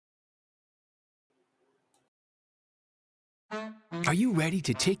Are you ready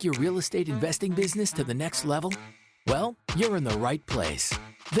to take your real estate investing business to the next level? Well, you're in the right place.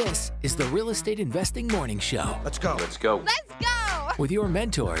 This is the Real Estate Investing Morning Show. Let's go. Let's go. Let's go! With your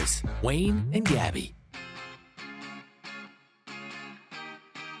mentors, Wayne and Gabby.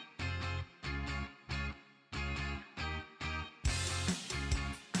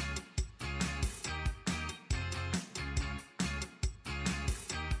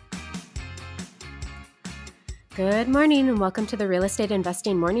 Good morning and welcome to the Real Estate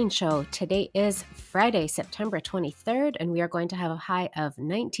Investing Morning Show. Today is Friday, September 23rd, and we are going to have a high of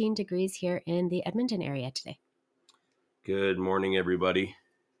 19 degrees here in the Edmonton area today. Good morning, everybody.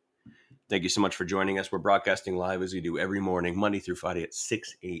 Thank you so much for joining us. We're broadcasting live as we do every morning, Monday through Friday at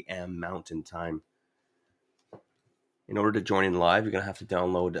 6 a.m. Mountain Time. In order to join in live, you're going to have to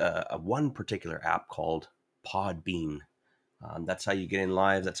download one particular app called Podbean. That's how you get in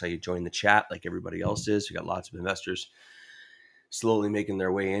live. That's how you join the chat like everybody else is. We got lots of investors slowly making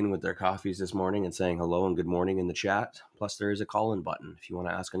their way in with their coffees this morning and saying hello and good morning in the chat. Plus, there is a call-in button. If you want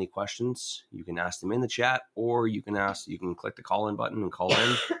to ask any questions, you can ask them in the chat, or you can click the call-in button and call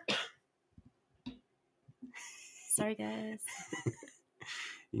in. Sorry, guys.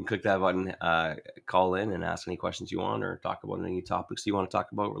 You can click that button, call in and ask any questions you want or talk about any topics you want to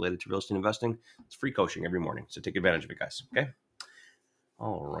talk about related to real estate investing. It's free coaching every morning, so take advantage of it, guys. Okay?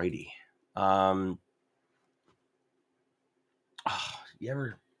 Alrighty. You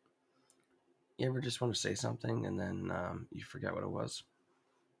ever just want to say something and then you forget what it was?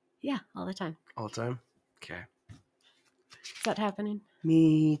 Yeah, all the time. All the time? Okay. Is that happening?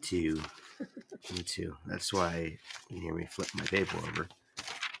 Me too. Me too. That's why you hear me flip my paper over.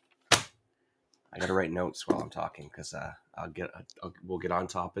 I got to write notes while I'm talking because we'll get on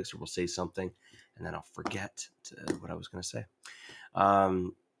topics or we'll say something and then I'll forget what I was going to say. I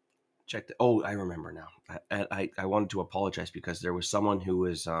remember now. I wanted to apologize because there was someone who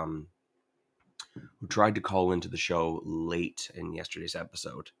was who tried to call into the show late in yesterday's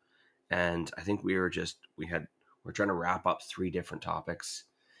episode, and I think we're trying to wrap up 3 different topics,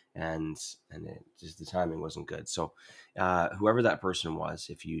 and the timing wasn't good. So whoever that person was,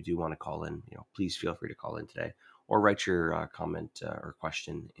 if you do want to call in, please feel free to call in today or write your comment or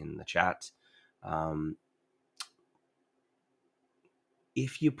question in the chat.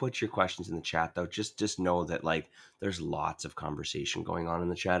 If you put your questions in the chat, though, just know that there's lots of conversation going on in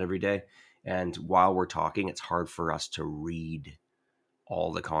the chat every day. And while we're talking, it's hard for us to read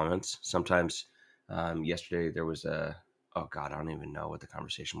all the comments. Sometimes yesterday there was I don't even know what the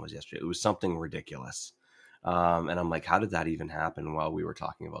conversation was yesterday. It was something ridiculous. And I'm like, how did that even happen while we were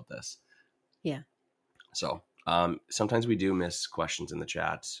talking about this? Yeah. So sometimes we do miss questions in the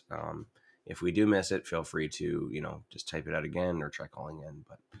chat. If we do miss it, feel free to, just type it out again or try calling in,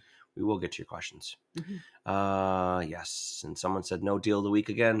 but we will get to your questions. Mm-hmm. Yes. And someone said no deal of the week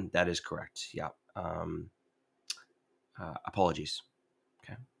again. That is correct. Yeah. Apologies.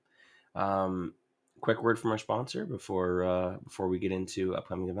 Okay. Quick word from our sponsor before we get into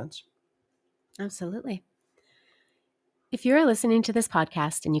upcoming events. Absolutely. If you are listening to this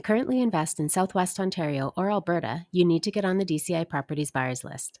podcast and you currently invest in Southwest Ontario or Alberta, you need to get on the DCI Properties Buyers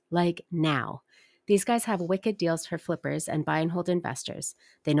List. Now. These guys have wicked deals for flippers and buy and hold investors.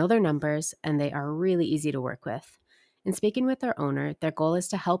 They know their numbers and they are really easy to work with. In speaking with their owner, their goal is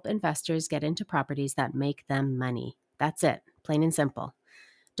to help investors get into properties that make them money. That's it, plain and simple.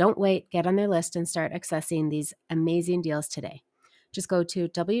 Don't wait, get on their list and start accessing these amazing deals today. Just go to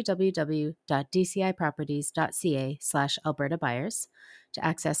www.dciproperties.ca/Alberta buyers to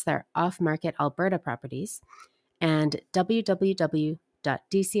access their off-market Alberta properties and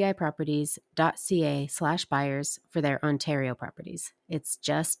www.dciproperties.ca/buyers for their Ontario properties. It's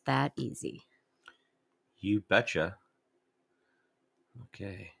just that easy. You betcha.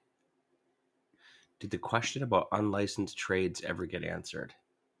 Okay. Did the question about unlicensed trades ever get answered?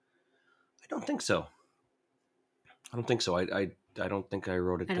 I don't think so. I don't think I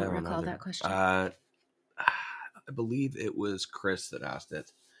wrote it down. I don't recall that question. I believe it was Chris that asked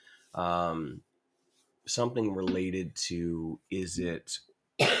it. Something related to, is it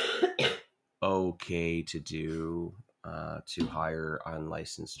okay to do to hire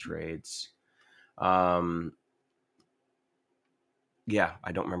unlicensed trades? Yeah,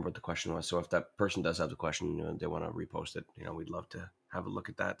 I don't remember what the question was. So if that person does have the question, they want to repost it, we'd love to have a look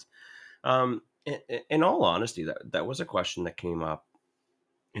at that. In all honesty, that was a question that came up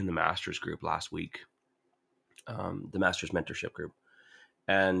in the Masters group last week, the Masters mentorship group.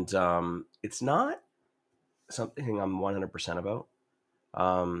 And it's not something I'm 100% about.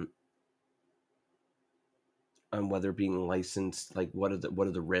 On whether being licensed, what are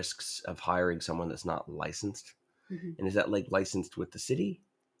the risks of hiring someone that's not licensed? Mm-hmm. And is that like licensed with the city,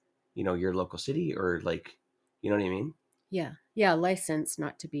 your local city, or like, you know what I mean? Yeah. Yeah. License,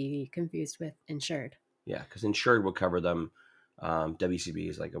 not to be confused with insured. Yeah, because insured will cover them. WCB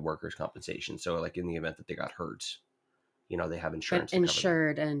is like a workers' compensation. So like in the event that they got hurt, they have But insurance to cover them.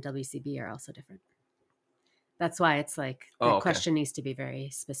 insured and WCB are also different. That's why it's like the Oh, okay. question needs to be very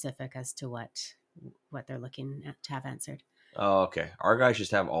specific as to what they're looking at to have answered. Oh, okay. Our guys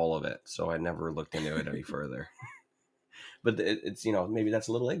just have all of it, so I never looked into it any further. But it's maybe that's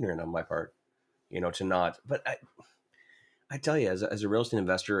a little ignorant on my part, to not. But I tell you, as a real estate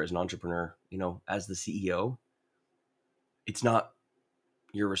investor, as an entrepreneur, as the CEO, it's not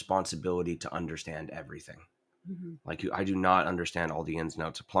your responsibility to understand everything. Mm-hmm. Like I do not understand all the ins and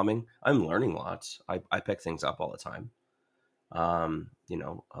outs of plumbing. I'm learning lots. I pick things up all the time.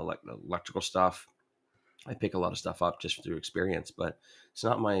 Electrical stuff. I pick a lot of stuff up just through experience, but it's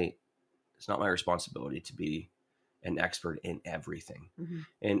not my responsibility to be an expert in everything.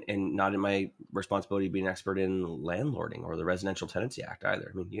 Mm-hmm. And not in my responsibility to be an expert in landlording or the Residential Tenancy Act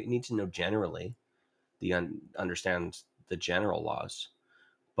either. I mean, you need to know generally understand the general laws,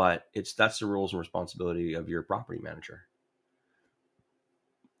 but that's the rules and responsibility of your property manager.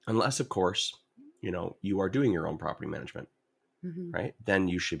 Unless, of course, you are doing your own property management, Mm-hmm. right? Then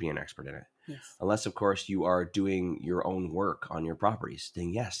you should be an expert in it. Yes. Unless, of course, you are doing your own work on your properties,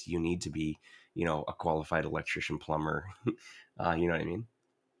 then yes, you need to be, a qualified electrician, plumber, you know what I mean?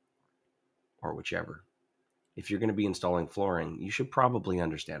 Or whichever. If you're going to be installing flooring, you should probably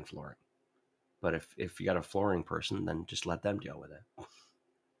understand flooring. But if you got a flooring person, then just let them deal with it.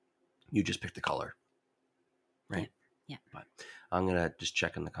 You just pick the color, right? Yeah. But I'm going to just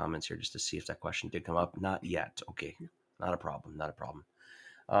check in the comments here just to see if that question did come up. Not yet. Okay. No. Not a problem.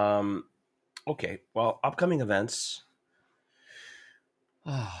 Okay. Well, upcoming events.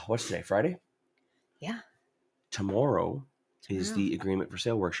 What's today? Friday? Yeah. Tomorrow is the Agreement for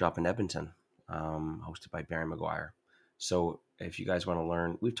Sale workshop in Edmonton, hosted by Barry McGuire. So if you guys want to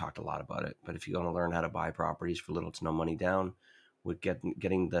learn, we've talked a lot about it, but if you want to learn how to buy properties for little to no money down, with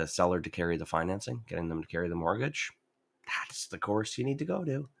getting the seller to carry the financing, getting them to carry the mortgage, that's the course you need to go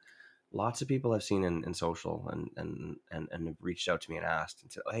to. Lots of people I've seen in social and have reached out to me and asked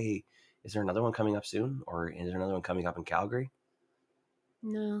and said, hey, is there another one coming up soon? Or is there another one coming up in Calgary?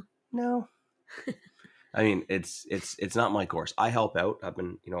 No. I mean, it's not my course. I help out. I've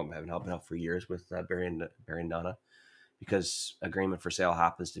been helping out for years with Barry and Donna, because Agreement for Sale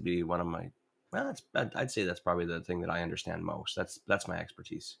happens to be one of my. Well, I'd say that's probably the thing that I understand most. That's my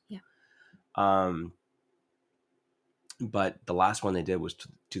expertise. Yeah. But the last one they did was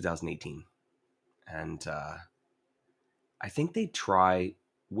 2018, and I think they try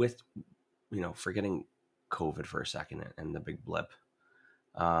with, forgetting COVID for a second and the big blip.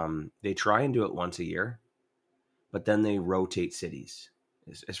 They try and do it once a year, but then they rotate cities.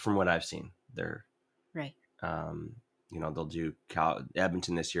 Is from what I've seen. They're right. They'll do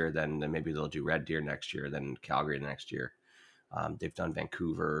Edmonton this year, then maybe they'll do Red Deer next year, then Calgary the next year. They've done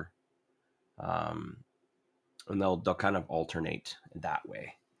Vancouver, and they'll kind of alternate that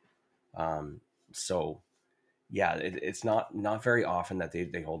way. So yeah, it's not very often that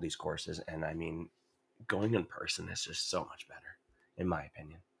they hold these courses, and I mean, going in person is just so much better, in my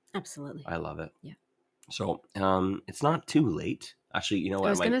opinion. Absolutely. I love it. Yeah. So it's not too late. Actually, you know what?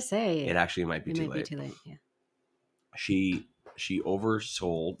 I was going to say it actually might be too late. Be too late. Yeah. She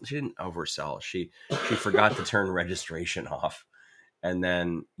oversold. She didn't oversell. She forgot to turn registration off, and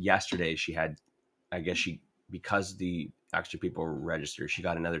then yesterday she had, I guess because the extra people were registered, she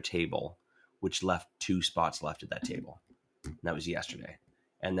got another table, which left 2 spots left at that table. And that was yesterday.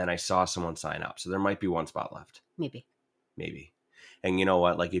 And then I saw someone sign up, so there might be 1 spot left. Maybe. And you know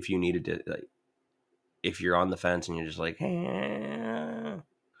what? Like, if you needed to, like, if you're on the fence and you're just like, hey,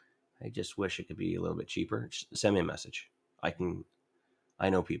 I just wish it could be a little bit cheaper, just send me a message. I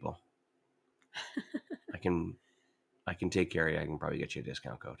know people. I can take care of you. I can probably get you a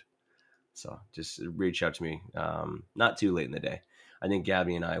discount code. So just reach out to me. Not too late in the day. I think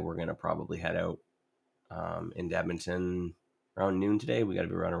Gabby and I, we're going to probably head out into Edmonton around noon today. We got to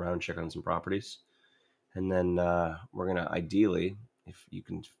be running around, check on some properties. And then we're going to, ideally, if you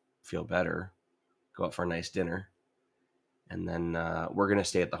can feel better, go out for a nice dinner. And then we're going to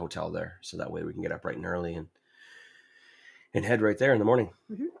stay at the hotel there. So that way we can get up bright and early and head right there in the morning.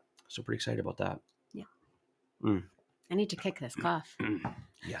 Mm-hmm. So pretty excited about that. Yeah. Mm. I need to kick this cough.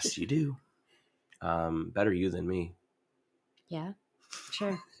 Yes, you do. Better you than me. Yeah,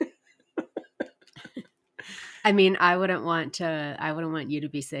 sure. I mean, I wouldn't want you to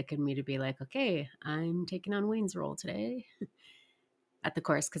be sick and me to be like, okay, I'm taking on Wayne's role today at the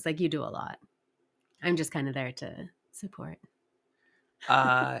course. 'Cause like you do a lot. I'm just kind of there to support.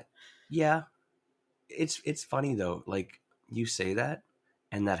 Yeah, it's funny though. Like you say that,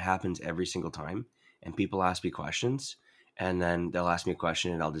 and that happens every single time. And people ask me questions, and then they'll ask me a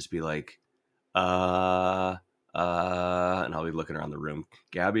question, and I'll just be like, uh, and I'll be looking around the room,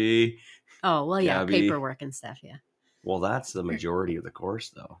 Gabby, Oh, well, yeah, Gabby. paperwork and stuff, yeah. Well, that's the majority of the course,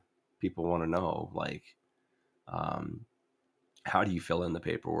 though. People want to know, like, um, how do you fill in the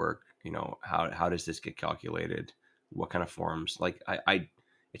paperwork? You know, how does this get calculated? What kind of forms? Like, I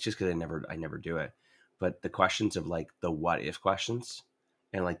it's just because I never do it. But the questions of like the what if questions,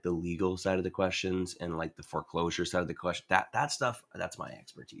 and like the legal side of the questions, and like the foreclosure side of the question, that stuff, that's my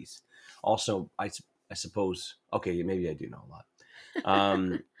expertise. Also, I suppose, okay, maybe I do know a lot.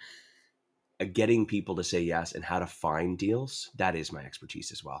 Getting people to say yes and how to find deals, that is my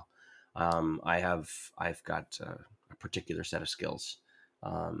expertise as well. I've got a particular set of skills.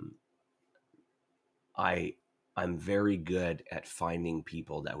 um, I'm very good at finding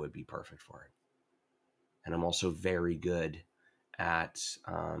people that would be perfect for it, and I'm also very good at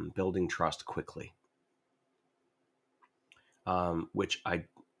building trust quickly, which I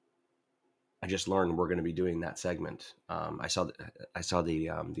just learned we're going to be doing that segment. I saw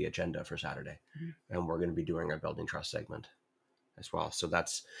the agenda for Saturday, and we're going to be doing our building trust segment as well. So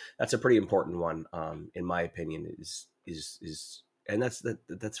that's a pretty important one, in my opinion. Is and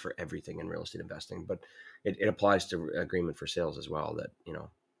that's for everything in real estate investing, but it applies to agreement for sales as well. That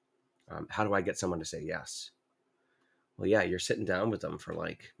how do I get someone to say yes? Well, yeah, you're sitting down with them for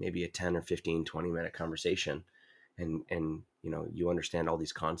like maybe a 10 or 15, 20-minute conversation, and you understand all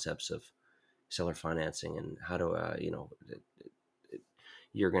these concepts of seller financing and how to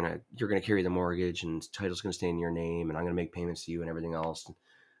you're gonna carry the mortgage, and title's gonna stay in your name, and I'm gonna make payments to you and everything else.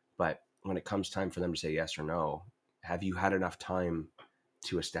 But when it comes time for them to say yes or no, have you had enough time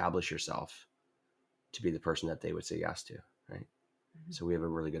to establish yourself to be the person that they would say yes to, right? Mm-hmm. So we have a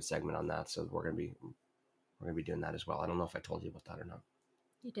really good segment on that. So we're gonna be doing that as well. I don't know if I told you about that or not.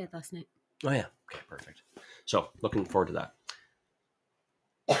 You did last night. Oh yeah, okay, perfect. So looking forward to that.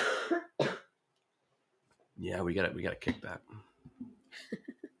 Yeah, we got to kick that.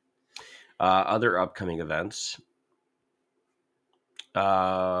 Other upcoming events.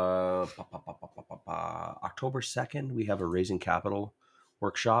 October 2nd, we have a Raising Capital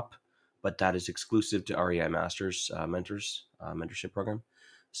workshop, but that is exclusive to REI Masters mentorship program.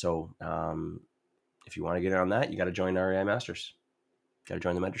 So if you want to get in on that, you got to join REI Masters. Got to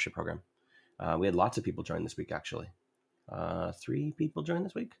join the mentorship program. We had lots of people join this week, actually. 3 people joined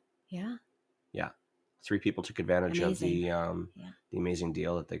this week. Yeah. 3 people took advantage of the amazing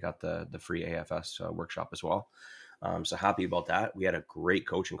deal that they got the free AFS workshop as well. So happy about that. We had a great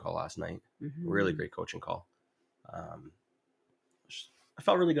coaching call last night. Mm-hmm. Really great coaching call. I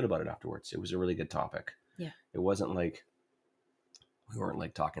felt really good about it afterwards. It was a really good topic. Yeah. It wasn't like we weren't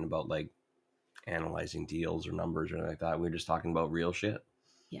like talking about like analyzing deals or numbers or anything like that. We were just talking about real shit.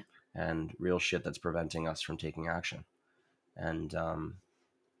 Yeah. And real shit that's preventing us from taking action. And I'm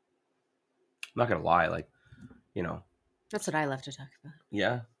not gonna lie, like, that's what I love to talk about.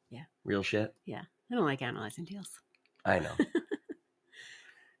 Yeah. Yeah. Real shit. Yeah. I don't like analyzing deals. I know.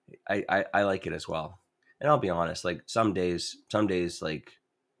 I like it as well. And I'll be honest, like some days like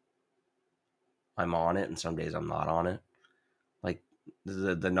I'm on it and some days I'm not on it. Like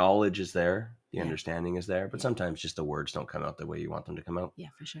the knowledge is there, the understanding is there, but sometimes just the words don't come out the way you want them to come out. Yeah,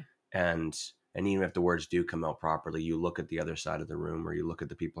 for sure. And even if the words do come out properly, you look at the other side of the room or you look at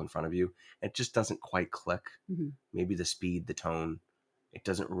the people in front of you, it just doesn't quite click. Mm-hmm. Maybe the speed, the tone, it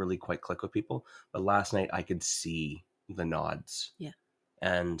doesn't really quite click with people. But last night I could see the nods. Yeah.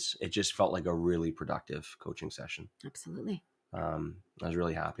 And it just felt like a really productive coaching session. Absolutely. I was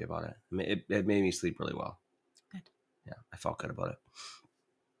really happy about it. It made me sleep really well. Good. Yeah, I felt good about it.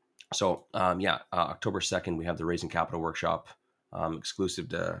 So, October 2nd, we have the Raising Capital workshop, exclusive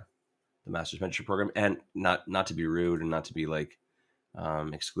to the Master's Mentorship Program. And not to be rude and not to be like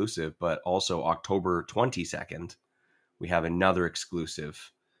exclusive, but also October 22nd, we have another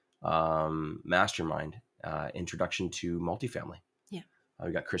exclusive mastermind, introduction to multifamily. Yeah.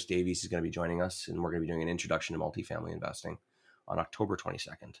 We got Chris Davies is going to be joining us, and we're going to be doing an introduction to multifamily investing on October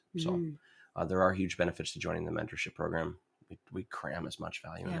 22nd. So there are huge benefits to joining the mentorship program. We cram as much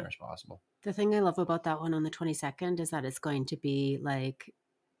value in there as possible. The thing I love about that one on the 22nd is that it's going to be like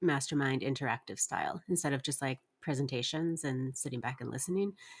mastermind interactive style instead of just like presentations and sitting back and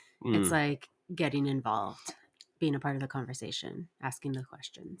listening. It's like getting involved, being a part of the conversation, asking the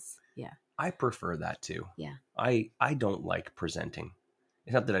questions. Yeah. I prefer that too. Yeah. I don't like presenting.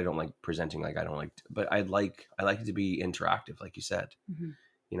 It's not that I don't like presenting, like I don't like, but I like it to be interactive, like you said. Mm-hmm.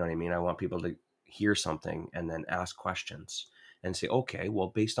 You know what I mean? I want people to hear something and then ask questions and say, okay, well,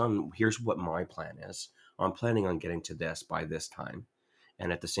 based on here's what my plan is. I'm planning on getting to this by this time.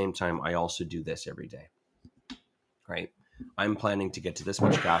 And at the same time, I also do this every day, right? I'm planning to get to this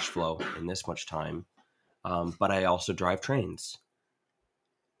much cash flow in this much time, but I also drive trains.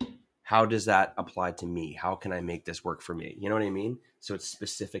 How does that apply to me? How can I make this work for me? You know what I mean? So it's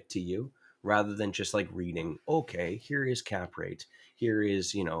specific to you rather than just like reading, okay, here is cap rate. Here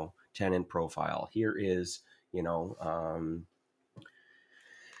is, tenant profile. Here is,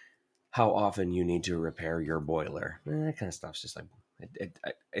 how often you need to repair your boiler. That kind of stuff's just like,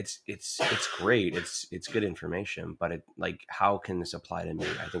 it's great. It's good information, but it like, how can this apply to me?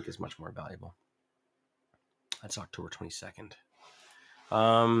 I think is much more valuable. That's October 22nd.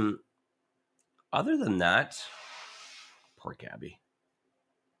 Other than that, poor Gabby.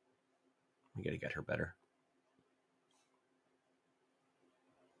 We got to get her better.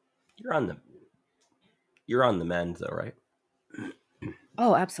 You're on the mend though, right?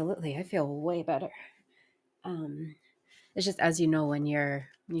 Oh, absolutely. I feel way better. It's just, as you know, when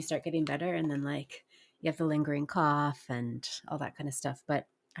you start getting better and then like you have the lingering cough and all that kind of stuff. But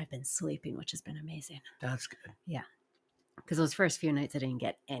I've been sleeping, which has been amazing. That's good. Yeah. Because those first few nights I didn't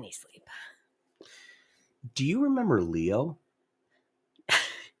get any sleep. Do you remember Leo?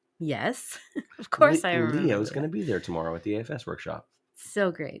 Yes. Of course I remember. Leo's going to be there tomorrow at the AFS workshop. So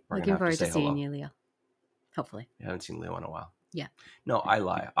great. Looking forward to seeing you, Leo. Hopefully. I haven't seen Leo in a while. Yeah. No, I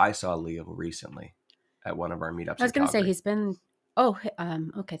lie. I saw Leo recently at one of our meetups. I was going to say he's been... Oh,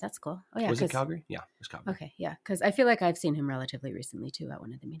 okay, that's cool. Oh, yeah. Was it Calgary? Yeah, it was Calgary. Okay, yeah. Because I feel like I've seen him relatively recently, too, at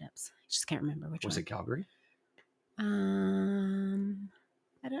one of the meetups. I just can't remember which one. Was it Calgary? I don't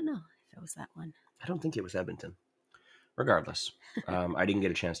know if it was that one. I don't think it was Edmonton. Regardless, I didn't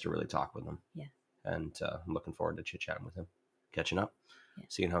get a chance to really talk with him. Yeah. And I'm looking forward to chit-chatting with him, catching up, yeah.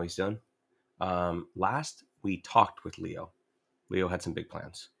 Seeing how he's doing. Last we talked with Leo. Leo had some big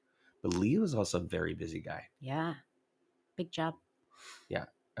plans. But Leo is also a very busy guy. Yeah. Big job. Yeah.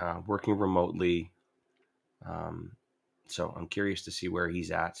 Working remotely. So I'm curious to see where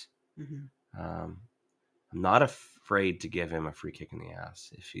he's at. Mm-hmm. I'm not afraid to give him a free kick in the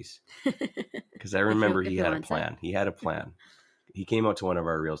ass if he's... Because I remember he had a plan. He had a plan. He came out to one of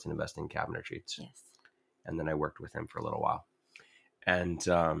our real estate investing cabin retreats. Yes. And then I worked with him for a little while. And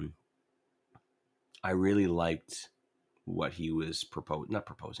I really liked what he was not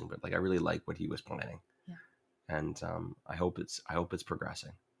proposing, but like I really liked what he was planning. Yeah. And I hope it's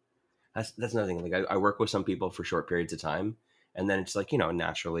progressing. That's another thing. Like I work with some people for short periods of time, and then it's like,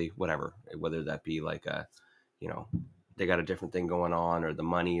 naturally, whatever, whether that be like they got a different thing going on or the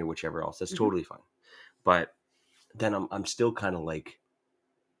money or whichever else, that's totally fine. But then I'm still kind of like,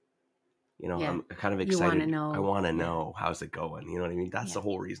 I'm kind of excited. I want to know how's it going. You know what I mean? That's the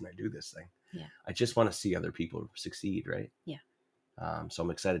whole reason I do this thing. Yeah. I just want to see other people succeed. Right. Yeah. So I'm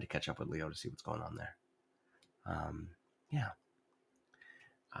excited to catch up with Leo to see what's going on there. Yeah.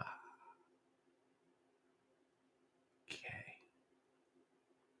 Okay.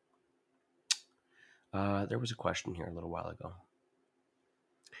 There was a question here a little while ago.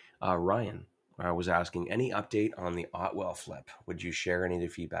 Ryan was asking, any update on the Otwell flip? Would you share any of the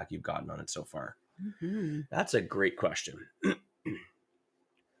feedback you've gotten on it so far? Mm-hmm. That's a great question.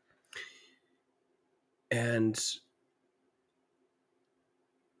 And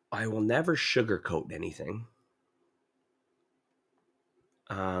I will never sugarcoat anything.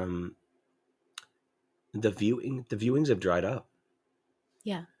 The viewings have dried up.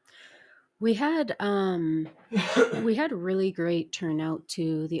 Yeah. We had really great turnout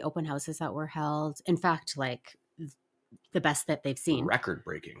to the open houses that were held. In fact, like the best that they've seen. Record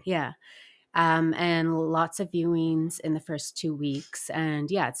breaking. Yeah. And lots of viewings in the first 2 weeks. And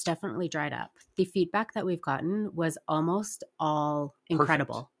yeah, it's definitely dried up. The feedback that we've gotten was almost all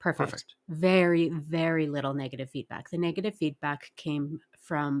incredible. Perfect. Very, very little negative feedback. The negative feedback came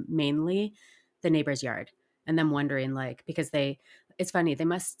from mainly the neighbor's yard and them wondering, like, because it's funny, they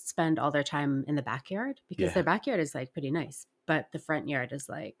must spend all their time in the backyard because their backyard is like pretty nice, but the front yard is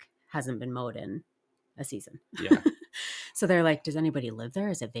like, hasn't been mowed in a season. Yeah. So they're like, does anybody live there?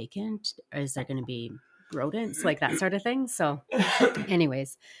 Is it vacant? Or is there going to be rodents? Like that sort of thing. So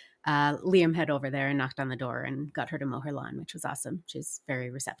anyways, Liam head over there and knocked on the door and got her to mow her lawn, which was awesome. She's very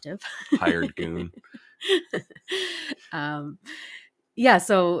receptive. Hired goon. Yeah.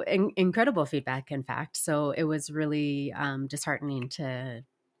 So incredible feedback, in fact. So it was really disheartening to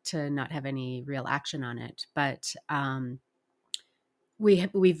not have any real action on it. But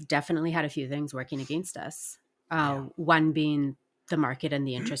we've definitely had a few things working against us. One being the market and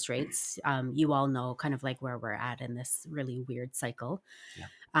the interest rates. You all know kind of like where we're at in this really weird cycle.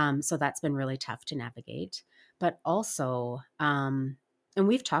 So that's been really tough to navigate. But also, and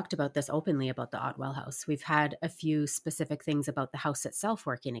we've talked about this openly about the Otwell house. We've had a few specific things about the house itself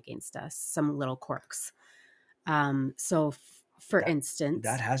working against us, some little quirks. For instance,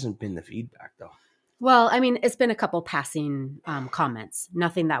 that hasn't been the feedback though. Well, I mean, it's been a couple passing comments,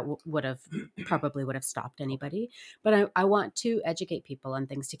 nothing that would have stopped anybody. But I want to educate people on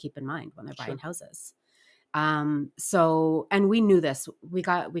things to keep in mind when they're buying houses. And we knew this. We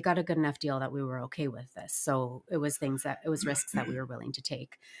got a good enough deal that we were okay with this. So it was risks that we were willing to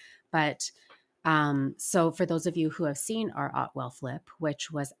take. But so for those of you who have seen our Otwell flip,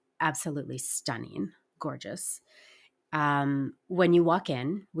 which was absolutely stunning, gorgeous. When you walk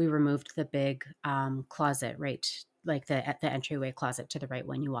in, we removed the big closet, right? Like the entryway closet to the right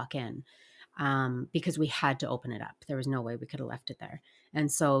when you walk in, because we had to open it up. There was no way we could have left it there. And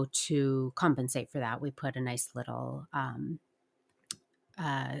so to compensate for that, we put a nice little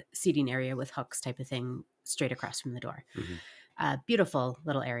seating area with hooks type of thing straight across from the door. Beautiful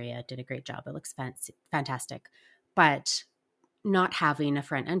little area. Did a great job. It looks fantastic. But not having a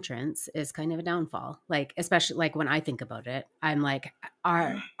front entrance is kind of a downfall. Like, especially like when I think about it, I'm like,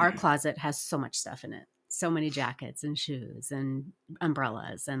 our closet has so much stuff in it. So many jackets and shoes and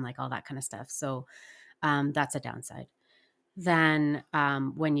umbrellas and like all that kind of stuff. So that's a downside. Then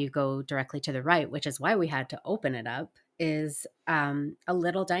when you go directly to the right, which is why we had to open it up, is a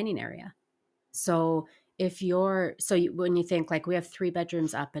little dining area. So when you think like we have 3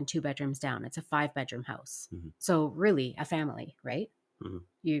 bedrooms up and 2 bedrooms down, it's a 5-bedroom house. So really a family, right?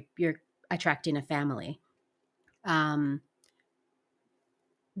 You're attracting a family.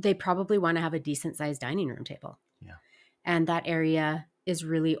 They probably want to have a decent sized dining room table. Yeah. And that area is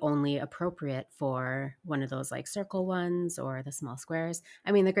really only appropriate for one of those like circle ones or the small squares.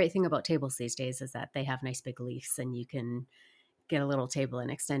 I mean, the great thing about tables these days is that they have nice big leaves and you can get a little table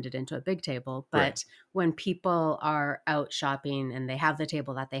and extend it into a big table. But when people are out shopping and they have the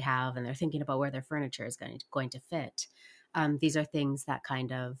table that they have and they're thinking about where their furniture is going to fit, these are things that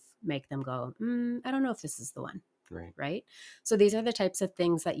kind of make them go, I don't know if this is the one. Right. So these are the types of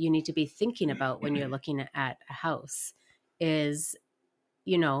things that you need to be thinking about when you're looking at a house is,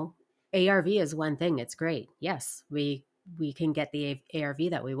 ARV is one thing. It's great. Yes, we can get the ARV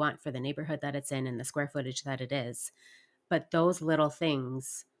that we want for the neighborhood that it's in and the square footage that it is. But those little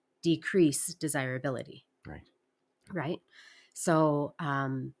things decrease desirability. Right. So,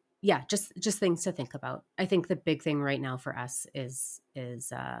 just things to think about. I think the big thing right now for us is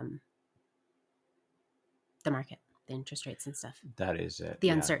the market, the interest rates and stuff. That is it. The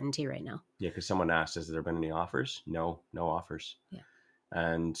uncertainty right now. Yeah, because someone asked, has there been any offers? No offers. Yeah.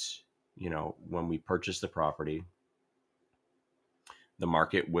 And, when we purchased the property, the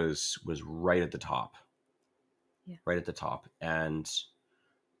market was right at the top. Right at the top, and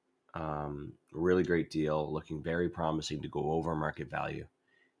really great deal, looking very promising to go over market value,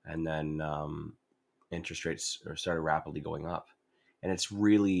 and then interest rates started rapidly going up, and it's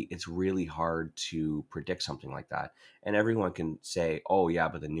really hard to predict something like that. And everyone can say, "Oh yeah,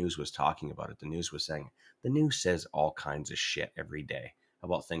 but the news was talking about it. The news was saying." The news says all kinds of shit every day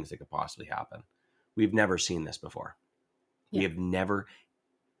about things that could possibly happen. We've never seen this before. Yeah. We have never.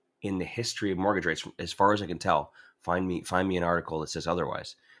 In the history of mortgage rates, as far as I can tell, find me an article that says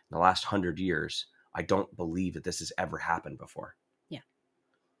otherwise. In the last 100 years, I don't believe that this has ever happened before. Yeah.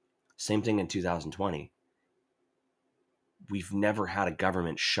 Same thing in 2020. We've never had a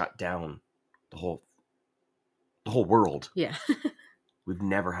government shut down the whole world. Yeah. We've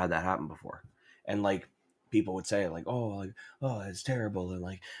never had that happen before. And like people would say like, oh, it's terrible. And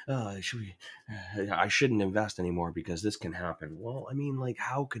like, I shouldn't invest anymore because this can happen. Well, I mean, like,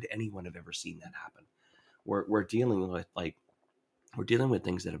 how could anyone have ever seen that happen? We're dealing with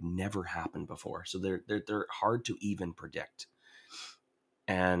things that have never happened before. So they're hard to even predict.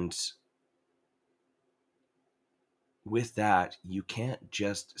 And with that, you can't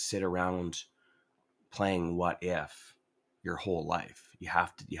just sit around playing what if your whole life. You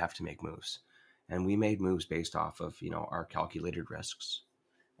have to make moves. And we made moves based off of, our calculated risks.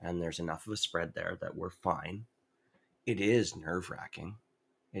 And there's enough of a spread there that we're fine. It is nerve-wracking.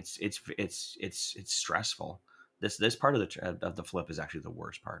 It's stressful. This part of the flip is actually the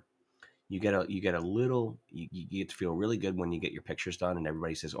worst part. You get to feel really good when you get your pictures done and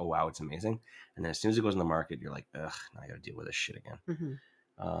everybody says, "Oh wow, it's amazing." And then as soon as it goes in the market, you're like, "Ugh, now I got to deal with this shit again."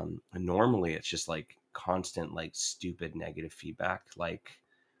 Mm-hmm. And normally it's just like constant, like stupid negative feedback. Like,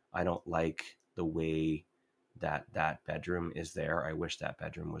 I don't like the way that bedroom is there. I wish that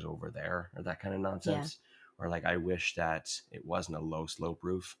bedroom was over there, or that kind of nonsense. Yeah. Or like, I wish that it wasn't a low slope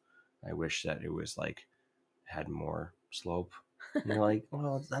roof. I wish that it was like had more slope. And you're like,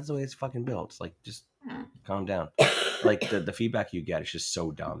 well, that's the way it's fucking built. It's like, just calm down. Like the feedback you get is just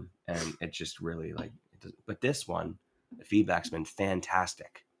so dumb, and it just really like. But this one, the feedback's been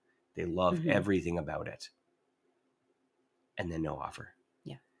fantastic. They love everything about it, and then no offer.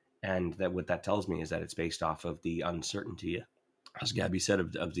 Yeah. And that what that tells me is that it's based off of the uncertainty, as Gabby said,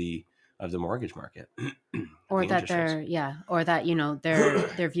 of the mortgage market, or the that interest rates. or that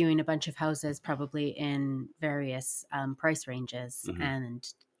they're viewing a bunch of houses probably in various price ranges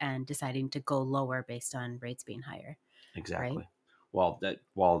and deciding to go lower based on rates being higher. Exactly. Right?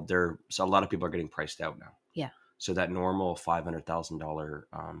 So a lot of people are getting priced out now. Yeah. So that normal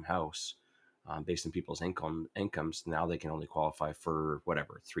 $500,000 house, based on people's incomes, now they can only qualify for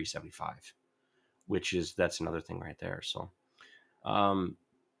whatever $375, that's another thing right there. So, our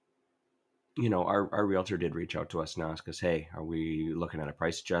realtor did reach out to us and ask us, hey, are we looking at a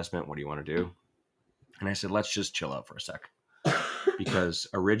price adjustment? What do you want to do? And I said, let's just chill out for a sec, because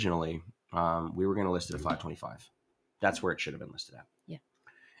originally we were going to list it at 525. That's where it should have been listed at. Yeah.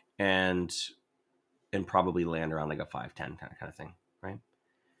 And probably land around like a 510 kind of thing, right?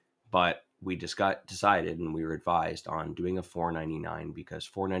 But we just decided, and we were advised on doing a 499, because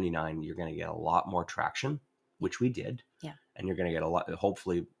 499 you're going to get a lot more traction, which we did. Yeah. And you're going to get a lot,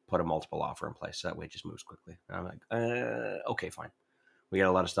 hopefully put a multiple offer in place, so that way it just moves quickly. And I'm like, okay, fine. We got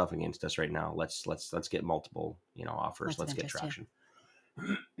a lot of stuff against us right now. Let's get multiple, offers. Let's get traction.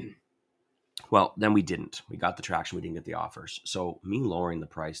 Yeah. Well, then we didn't. We got the traction. We didn't get the offers. So me lowering the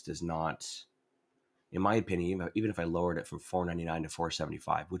price does not, in my opinion, even if I lowered it from $499 to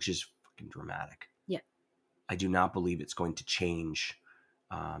 $475, which is fucking dramatic. Yeah. I do not believe it's going to change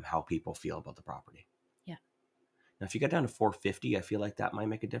how people feel about the property. Yeah. Now, if you get down to $450, I feel like that might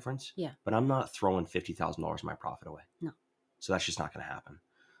make a difference. Yeah. But I'm not throwing $50,000 of my profit away. No. So that's just not going to happen.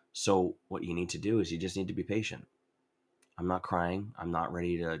 So what you need to do is you just need to be patient. I'm not crying. I'm not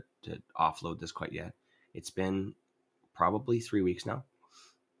ready to offload this quite yet. It's been probably 3 weeks now.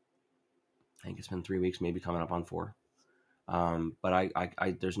 I think it's been 3 weeks, maybe coming up on 4. But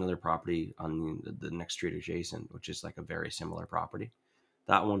I there's another property on the next street adjacent, which is like a very similar property.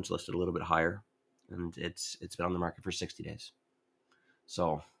 That one's listed a little bit higher, and it's been on the market for 60 days.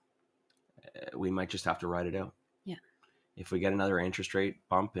 So we might just have to ride it out. Yeah. If we get another interest rate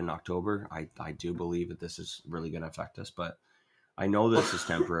bump in October, I do believe that this is really going to affect us. But I know this is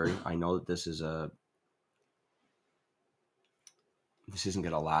temporary. I know that this isn't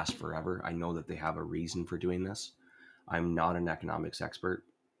going to last forever. I know that they have a reason for doing this. I'm not an economics expert,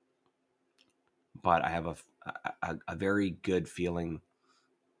 but I have a very good feeling,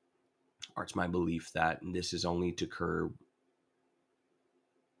 or it's my belief, that this is only to curb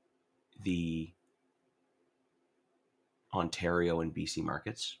the Ontario and BC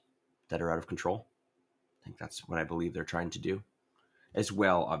markets that are out of control. I think that's what I believe they're trying to do. As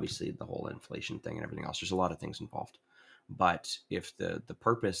well, obviously, the whole inflation thing and everything else. There's a lot of things involved. But if the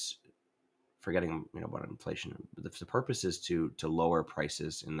purpose, forgetting about inflation, if the purpose is to lower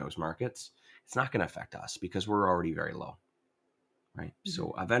prices in those markets, it's not going to affect us because we're already very low, right? Mm-hmm.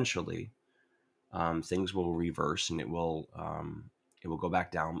 So eventually, things will reverse, and it will go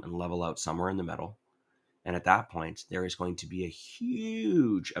back down and level out somewhere in the middle. And at that point, there is going to be a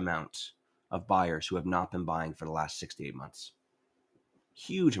huge amount of buyers who have not been buying for the last 6 to 8 months.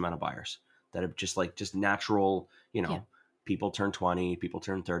 Huge amount of buyers that have just natural, people turn 20, people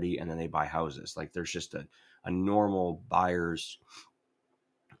turn 30, and then they buy houses. Like there's just a normal buyers,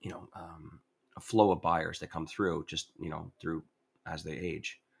 a flow of buyers that come through through as they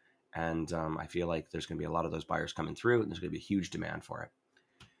age. And I feel like there's going to be a lot of those buyers coming through, and there's going to be a huge demand for it.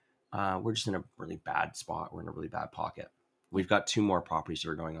 We're just in a really bad spot. We're in a really bad pocket. We've got 2 more properties that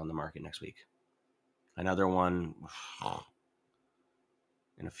are going on the market next week. Another one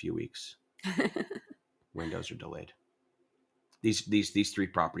in a few weeks. Windows are delayed. These 3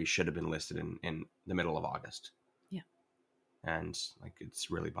 properties should have been listed in the middle of August. Yeah. And it's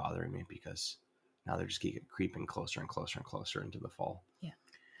really bothering me because now they're just creeping closer and closer and closer into the fall. Yeah.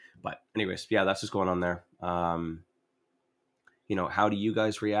 But anyways, that's what's going on there. How do you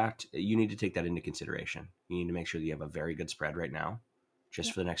guys react? You need to take that into consideration. You need to make sure that you have a very good spread right now,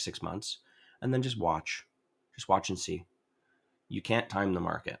 just for the next 6 months, and then just watch and see. You can't time the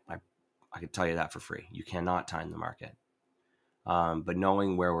market. I can tell you that for free. You cannot time the market. But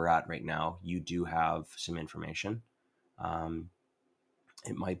knowing where we're at right now, you do have some information.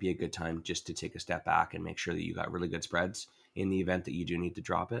 It might be a good time just to take a step back and make sure that you got really good spreads in the event that you do need to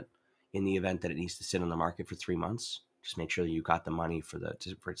drop it. In the event that it needs to sit on the market for 3 months, just make sure that you got the money for it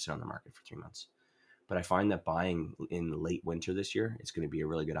to sit on the market for 3 months. But I find that buying in late winter this year is going to be a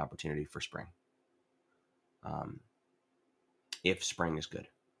really good opportunity for spring. if spring is good,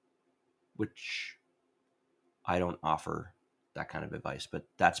 which I don't offer that kind of advice, but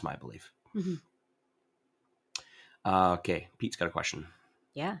that's my belief. Mm-hmm. Okay, Pete's got a question.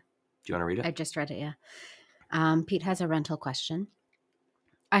 Yeah. Do you want to read it? I just read it, yeah. Pete has a rental question.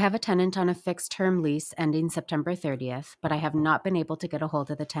 I have a tenant on a fixed term lease ending September 30th, but I have not been able to get a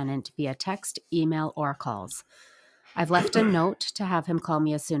hold of the tenant via text, email, or calls. I've left a note to have him call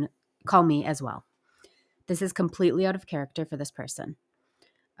me as well. This is completely out of character for this person.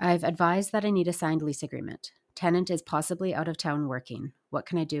 I've advised that I need a signed lease agreement. Tenant is possibly out of town working. What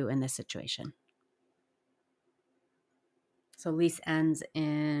can I do in this situation? So lease ends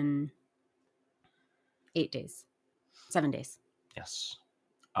in 7 days. Yes.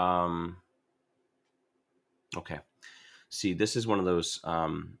 Okay. See, this is one of those,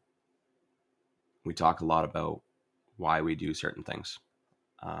 we talk a lot about why we do certain things.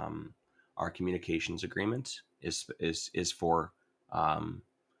 Our communications agreement is for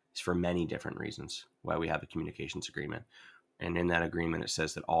many different reasons why we have a communications agreement. And in that agreement, it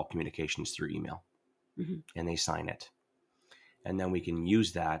says that all communication is through email, and they sign it. And then we can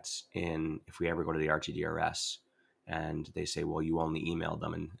use that if we ever go to the RTDRS and they say, well, you only emailed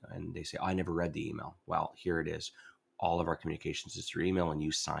them. And they say, I never read the email. Well, here it is. All of our communications is through email, and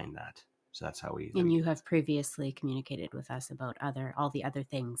you sign that. So that's how we. And you have previously communicated with us about all the other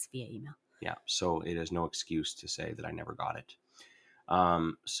things via email. Yeah. So it is no excuse to say that I never got it.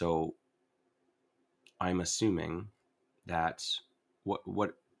 So I'm assuming that well,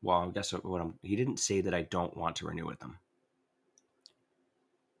 I guess he didn't say that I don't want to renew with them.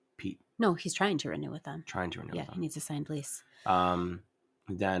 Pete. No, he's trying to renew with them. With them. Yeah, he needs a signed lease.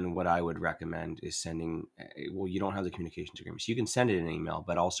 Then what I would recommend is sending, well, you don't have the communications agreement, so you can send it in an email,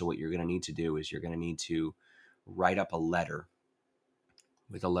 but also what you're going to need to do is you're going to need to write up a letter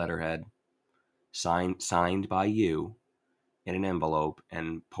with a letterhead signed by you in an envelope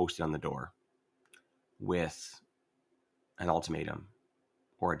and post it on the door with an ultimatum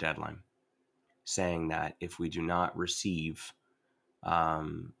or a deadline saying that if we do not receive,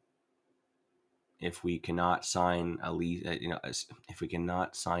 if we cannot sign a lease, if we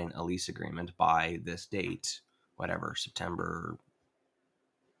cannot sign a lease agreement by this date, whatever, September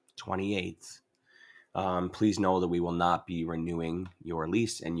 28th, please know that we will not be renewing your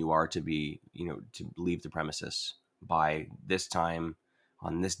lease, and you are to be, to leave the premises by this time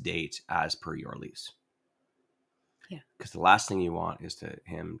on this date as per your lease. Yeah. Because the last thing you want is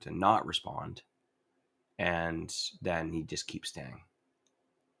him to not respond, and then he just keeps staying.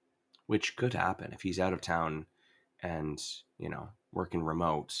 Which could happen if he's out of town and, working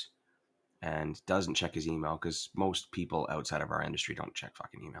remote and doesn't check his email, because most people outside of our industry don't check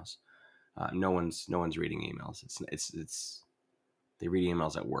fucking emails. No one's reading emails. It's they read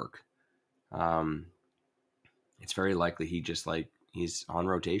emails at work. It's very likely he's on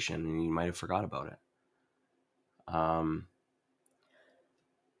rotation and he might have forgot about it.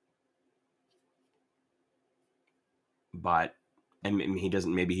 But he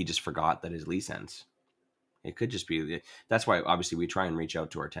doesn't. Maybe he just forgot that his lease ends. It could just be. That's why obviously we try and reach out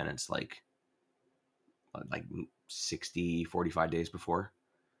to our tenants like 60, 45 days before.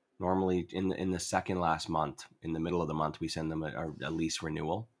 Normally in the second last month, in the middle of the month, we send them a lease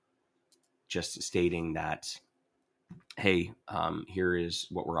renewal, just stating that, hey, here is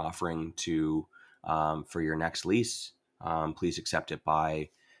what we're offering to for your next lease. Please accept it by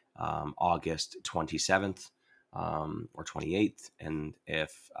August 27th or 28th. And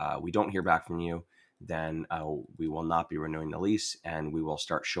if we don't hear back from you, then we will not be renewing the lease, and we will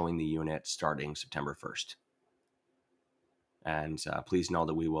start showing the unit starting September 1st. And please know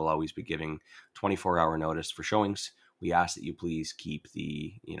that we will always be giving 24-hour notice for showings. We ask that you please keep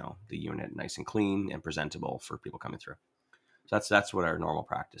the unit nice and clean and presentable for people coming through. So that's what our normal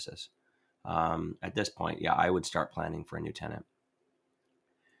practice is. At this point, yeah, I would start planning for a new tenant.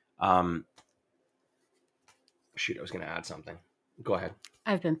 Shoot, I was going to add something. Go ahead.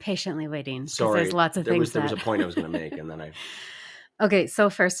 I've been patiently waiting. Sorry, there's lots of things. There was a point I was going to make, and then I. Okay, so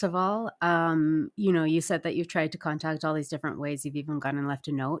first of all, you said that you've tried to contact all these different ways. You've even gone and left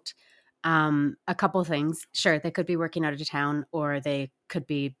a note. A couple things. Sure, they could be working out of town, or they could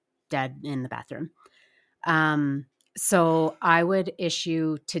be dead in the bathroom. So I would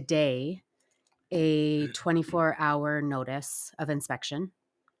issue today a 24-hour notice of inspection.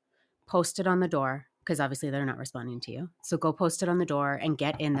 Post it on the door, because obviously they're not responding to you. So go post it on the door and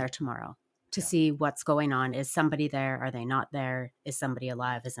get in there tomorrow to see what's going on. Is somebody there? Are they not there? Is somebody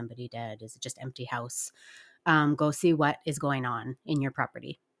alive? Is somebody dead? Is it just empty house? Go see what is going on in your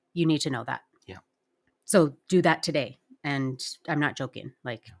property. You need to know that. Yeah. So do that today. And I'm not joking.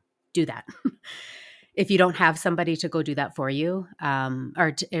 Do that. If you don't have somebody to go do that for you,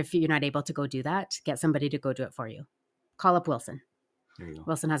 if you're not able to go do that, get somebody to go do it for you. Call up Wilson. There you go.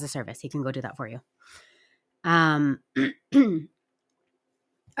 Wilson has a service. He can go do that for you.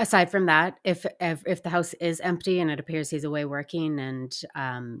 Aside from that, if the house is empty and it appears he's away working and,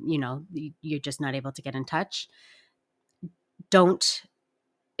 you're just not able to get in touch,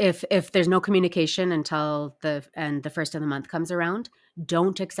 if there's no communication until the first of the month comes around,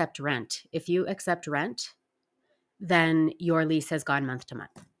 don't accept rent. If you accept rent, then your lease has gone month to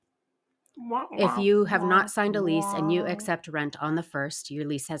month. If you have not signed a lease and you accept rent on the 1st, your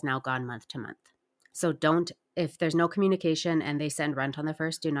lease has now gone month to month. So if there's no communication and they send rent on the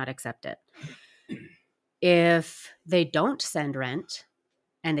 1st, do not accept it. If they don't send rent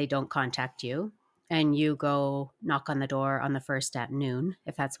and they don't contact you and you go knock on the door on the 1st at noon,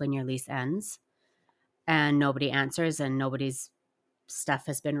 if that's when your lease ends, and nobody answers and nobody's stuff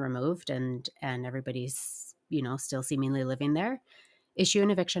has been removed and everybody's, still seemingly living there, issue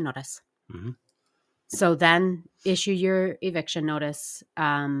an eviction notice. Mm-hmm. So then issue your eviction notice.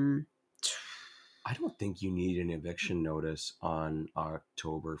 I don't think you need an eviction notice on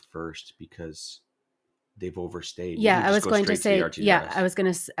October 1st because they've overstayed. Yeah, I was going to say,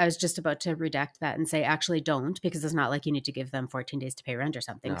 I was just about to redact that and say, actually don't, because it's not like you need to give them 14 days to pay rent or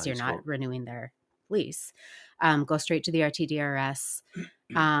something. So you're not renewing their lease. Go straight to the RTDRS.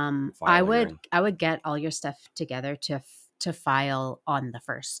 I would get all your stuff together to file on the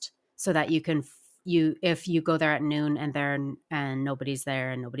 1st so that you can, if you go there at noon and nobody's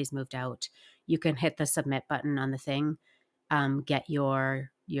there and nobody's moved out, you can hit the submit button on the thing, get your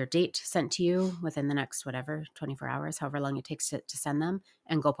date sent to you within the next 24 hours, however long it takes to send them,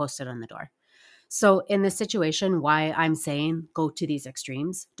 and go post it on the door. So in this situation, why I'm saying go to these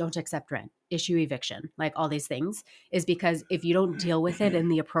extremes, don't accept rent, issue eviction, like all these things, is because if you don't deal with it in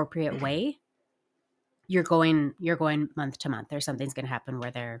the appropriate way, you're going month to month, or something's going to happen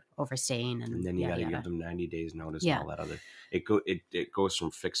where they're overstaying, and then you got to give them 90 days notice. Yeah. And all that other. It goes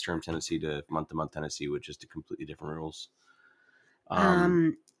from fixed term tenancy to month tenancy, which is completely different rules.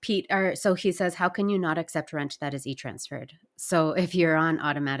 Pete, so he says, how can you not accept rent that is e-transferred? So if you're on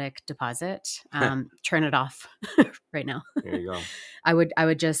automatic deposit, turn it off right now. There you go. I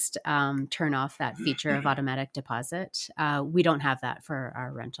would just turn off that feature of automatic deposit. We don't have that for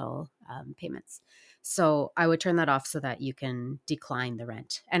our rental payments. So I would turn that off so that you can decline the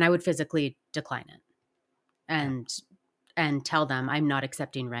rent, and I would physically decline it and tell them, I'm not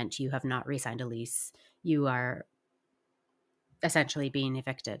accepting rent. You have not re-signed a lease. You are essentially being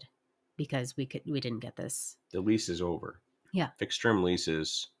evicted because we didn't get this. The lease is over. Yeah. Fixed term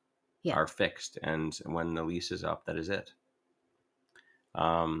leases are fixed, and when the lease is up, that is it.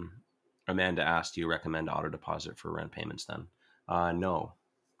 Amanda asked, do you recommend auto deposit for rent payments then? No.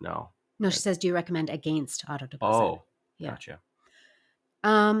 No, she says, do you recommend against auto deposit? Oh, yeah. Gotcha.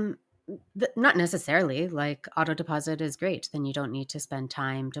 Not necessarily. Like, auto deposit is great. Then you don't need to spend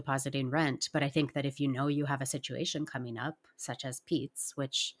time depositing rent. But I think that if you know you have a situation coming up, such as Pete's,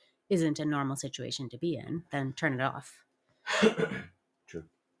 which isn't a normal situation to be in, then turn it off. True.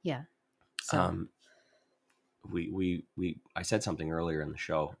 Yeah. So. I said something earlier in the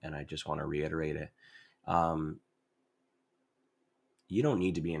show, and I just want to reiterate it. You don't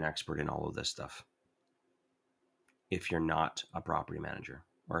need to be an expert in all of this stuff if you're not a property manager,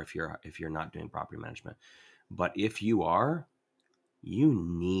 or if you're not doing property management. But if you are, you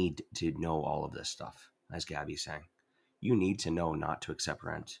need to know all of this stuff. As Gabby's saying, you need to know not to accept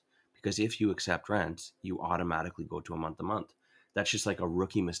rent, because if you accept rent, you automatically go to a month to month. That's just like a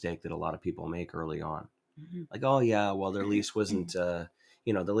rookie mistake that a lot of people make early on. Mm-hmm. Like, oh yeah, well, their lease wasn't, the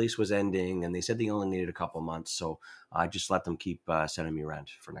lease was ending and they said they only needed a couple months. So I just let them keep sending me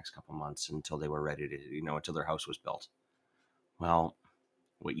rent for the next couple months until they were ready to, until their house was built. Well,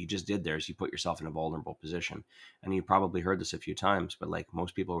 what you just did there is you put yourself in a vulnerable position. And you probably heard this a few times, but like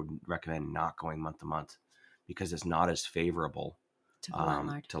most people would recommend not going month to month because it's not as favorable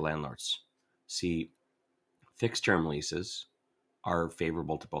to landlords. See, fixed term leases are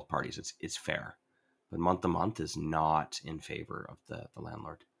favorable to both parties. It's fair. But month to month is not in favor of the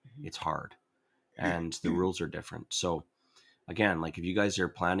landlord. Mm-hmm. It's hard. And the rules are different. So again, like if you guys are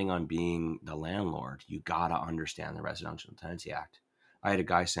planning on being the landlord, you got to understand the Residential Tenancy Act. I had a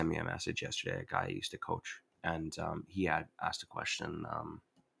guy send me a message yesterday, a guy I used to coach, and he had asked a question.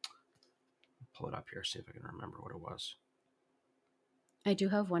 Pull it up here, see if I can remember what it was. I do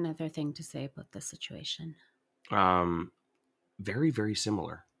have one other thing to say about this situation. Very, very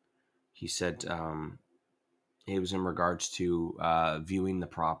similar. He said it was in regards to viewing the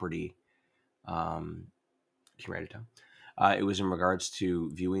property. Can you write it down? It was in regards to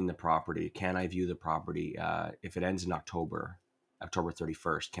viewing the property. Can I view the property if it ends in October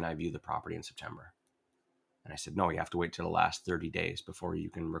 31st? Can I view the property in September? And I said, no, you have to wait till the last 30 days before you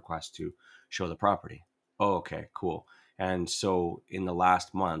can request to show the property. Oh, okay, cool. And so in the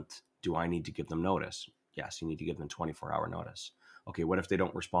last month, do I need to give them notice? Yes, you need to give them 24-hour notice. Okay, what if they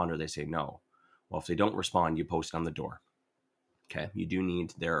don't respond or they say no? Well, if they don't respond, you post it on the door. Okay, you do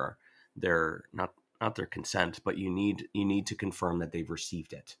need their not their consent, but you need to confirm that they've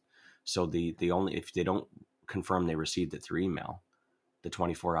received it. So the only, if they don't confirm they received it through email, the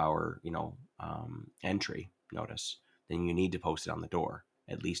 24-hour entry notice, then you need to post it on the door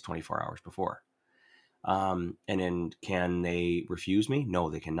at least 24 hours before. And then can they refuse me? No,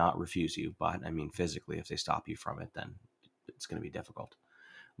 they cannot refuse you. But I mean, physically, if they stop you from it, then it's going to be difficult.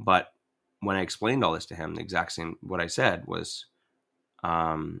 But when I explained all this to him, the exact same, what I said was,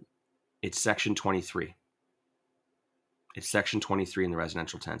 it's section 23. It's section 23 in the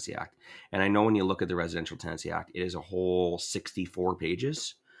Residential Tenancy Act. And I know when you look at the Residential Tenancy Act, it is a whole 64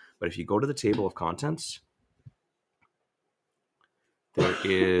 pages. But if you go to the table of contents, there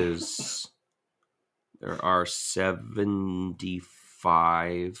are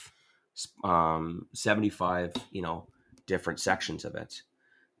 75, different sections of it.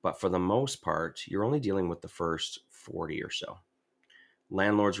 But for the most part, you're only dealing with the first 40 or so.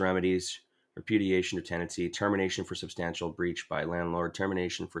 Landlord's remedies, repudiation of tenancy, termination for substantial breach by landlord,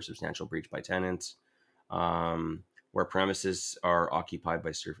 termination for substantial breach by tenants, where premises are occupied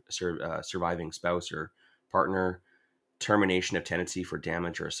by surviving spouse or partner, termination of tenancy for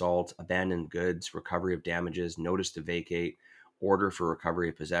damage or assault, abandoned goods, recovery of damages, notice to vacate, order for recovery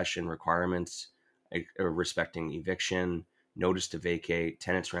of possession, requirements respecting eviction, notice to vacate,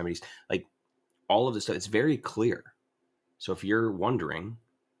 tenants remedies, like all of this stuff. It's very clear. So if you're wondering,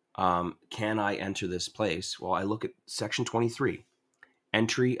 can I enter this place? Well, I look at section 23,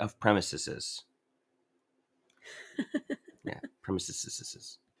 entry of premises. Yeah,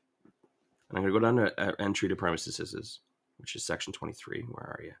 premises. And I'm going to go down to entry to premises, which is section 23.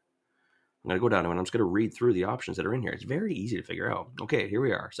 Where are you? I'm going to go down to it, and I'm just going to read through the options that are in here. It's very easy to figure out. Okay, here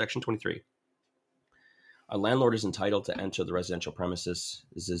we are, section 23. A landlord is entitled to enter the residential premises.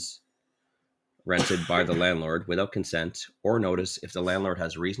 This is rented by the landlord without consent or notice if the landlord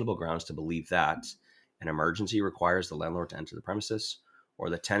has reasonable grounds to believe that an emergency requires the landlord to enter the premises or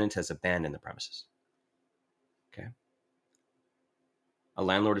the tenant has abandoned the premises. Okay. A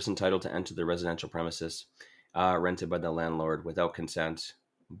landlord is entitled to enter the residential premises rented by the landlord without consent,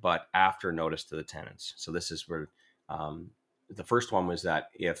 but after notice to the tenants. So this is where the first one was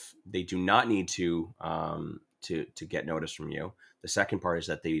that if they do not need to get notice from you. The second part is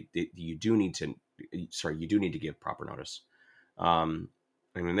that you do need to give proper notice. And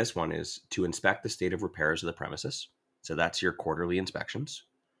then this one is to inspect the state of repairs of the premises. So that's your quarterly inspections.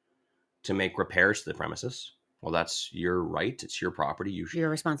 To make repairs to the premises. Well, that's your right. It's your property. Your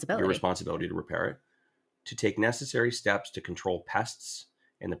responsibility to repair it. To take necessary steps to control pests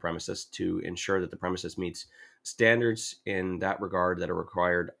in the premises to ensure that the premises meets standards in that regard that are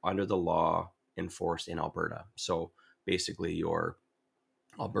required under the law enforced in Alberta. So basically your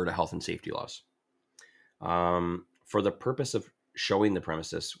Alberta health and safety laws. For the purpose of showing the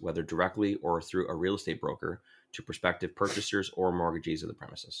premises, whether directly or through a real estate broker, to prospective purchasers or mortgagees of the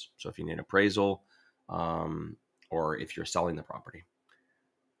premises. So if you need appraisal, or if you're selling the property.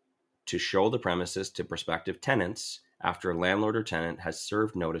 To show the premises to prospective tenants after a landlord or tenant has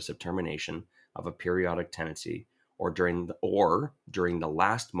served notice of termination of a periodic tenancy or during the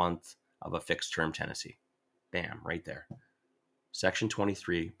last month of a fixed term tenancy. Bam, right there. Section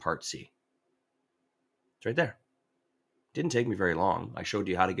 23, Part C. It's right there. Didn't take me very long. I showed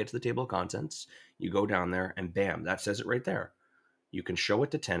you how to get to the table of contents. You go down there and bam, that says it right there. You can show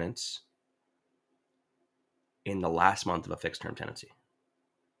it to tenants in the last month of a fixed term tenancy.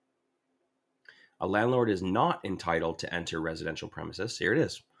 A landlord is not entitled to enter residential premises. Here it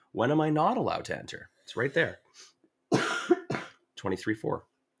is. When am I not allowed to enter? It's right there. 23.4.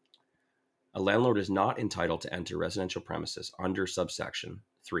 A landlord is not entitled to enter residential premises under subsection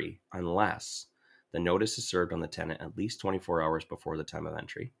 3 unless the notice is served on the tenant at least 24 hours before the time of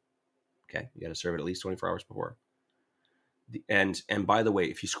entry. Okay, you got to serve it at least 24 hours before. And by the way,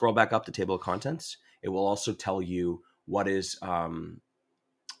 if you scroll back up the table of contents, it will also tell you what is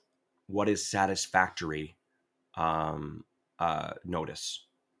satisfactory notice.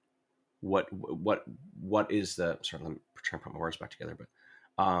 What is the, sorry, let me try and put my words back together, but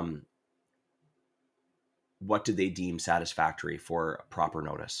what do they deem satisfactory for a proper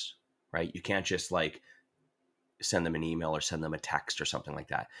notice, right? You can't just like send them an email or send them a text or something like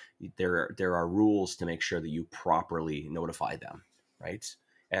that. There are rules to make sure that you properly notify them, right?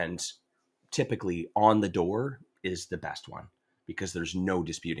 And typically on the door is the best one because there's no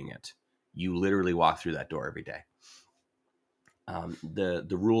disputing it. You literally walk through that door every day.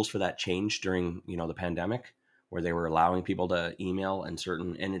 The rules for that changed during the pandemic, where they were allowing people to email and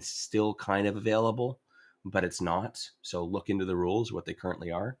it's still kind of available, but it's not. So look into the rules, what they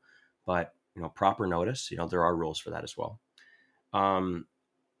currently are. But proper notice, there are rules for that as well.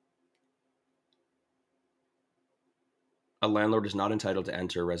 A landlord is not entitled to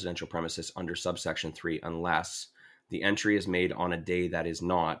enter residential premises under subsection 3 unless the entry is made on a day that is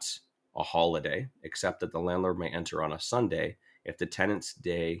not a holiday, except that the landlord may enter on a Sunday if the tenant's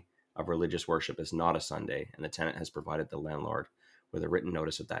day of religious worship is not a Sunday and the tenant has provided the landlord with a written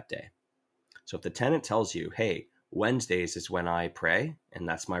notice of that day. So if the tenant tells you, hey, Wednesdays is when I pray and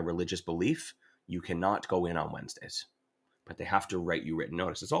that's my religious belief, you cannot go in on Wednesdays, but they have to write you written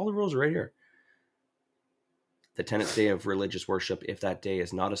notice. It's all the rules right here. The tenant's day of religious worship, if that day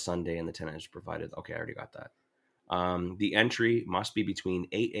is not a Sunday and the tenant has provided, okay, I already got that. The entry must be between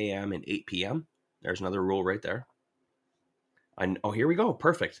 8 a.m. and 8 p.m. There's another rule right there. Here we go.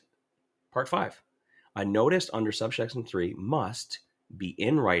 Perfect. Part 5. A notice under subsection 3 must be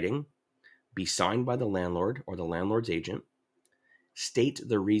in writing, be signed by the landlord or the landlord's agent, state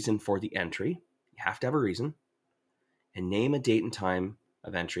the reason for the entry. You have to have a reason, and name a date and time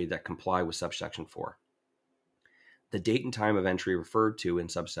of entry that comply with subsection 4. The date and time of entry referred to in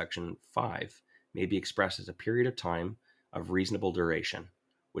subsection 5 may be expressed as a period of time of reasonable duration,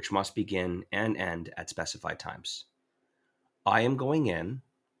 which must begin and end at specified times. I am going in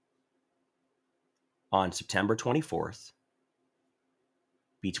on September 24th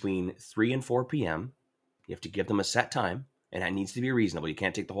between 3 and 4 p.m. You have to give them a set time, and that needs to be reasonable. You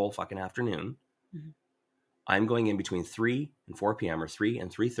can't take the whole fucking afternoon. Mm-hmm. I'm going in between 3 and 4 p.m. or 3 and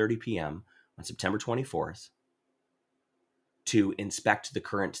 3:30 p.m. on September 24th to inspect the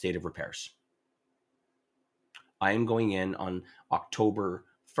current state of repairs. I am going in on October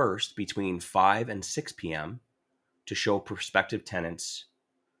 1st between 5 and 6 p.m. to show prospective tenants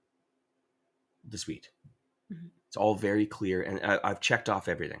the suite. Mm-hmm. It's all very clear, and I've checked off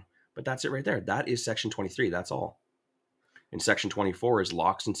everything. But that's it right there. That is section 23. That's all. And section 24 is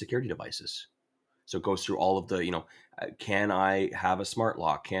locks and security devices. So it goes through all of the, can I have a smart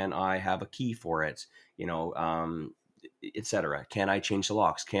lock? Can I have a key for it? Etc. Can I change the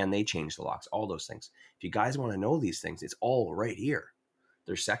locks? Can they change the locks? All those things. If you guys want to know these things, it's all right here.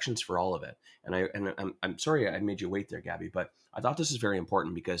 There's sections for all of it. And I'm sorry I made you wait there, Gabby, but I thought this is very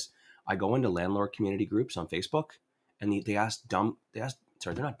important because I go into landlord community groups on Facebook, and they're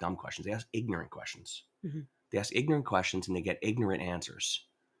not dumb questions. They ask ignorant questions. Mm-hmm. They ask ignorant questions and they get ignorant answers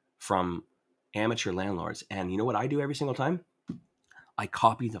from amateur landlords. And you know what I do every single time? I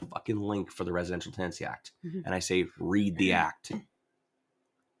copy the fucking link for the Residential Tenancy Act, mm-hmm. and I say, read the act.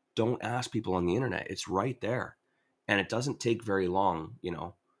 Don't ask people on the internet. It's right there. And it doesn't take very long,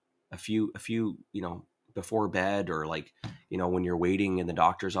 a few, before bed or when you're waiting in the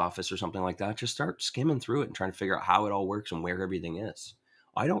doctor's office or something like that, just start skimming through it and trying to figure out how it all works and where everything is.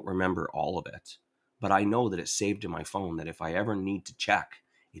 I don't remember all of it, but I know that it's saved in my phone that if I ever need to check,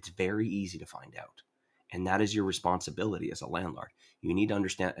 it's very easy to find out. And that is your responsibility as a landlord. You need to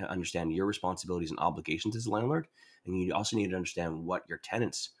understand your responsibilities and obligations as a landlord. And you also need to understand what your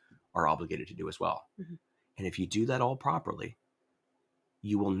tenants are obligated to do as well. Mm-hmm. And if you do that all properly,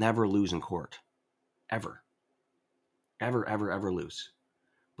 you will never lose in court. Ever. Ever, ever, ever lose.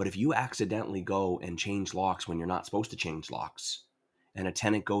 But if you accidentally go and change locks when you're not supposed to change locks, and a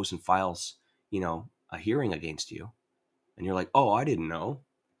tenant goes and files, a hearing against you, and you're like, oh, I didn't know.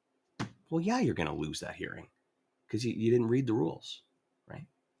 Well, yeah, you're going to lose that hearing because you didn't read the rules, right?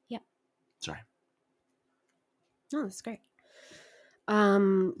 Yep. Sorry. No, that's great.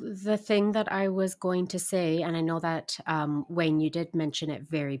 The thing that I was going to say, and I know that Wayne, you did mention it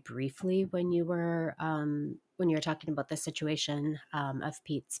very briefly when you were talking about the situation of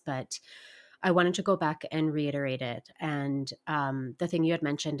Pete's, but I wanted to go back and reiterate it. And the thing you had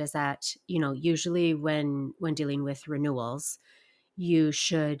mentioned is that usually when dealing with renewals, you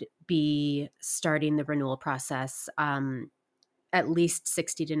should be starting the renewal process at least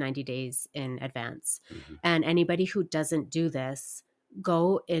 60 to 90 days in advance. Mm-hmm. And anybody who doesn't do this,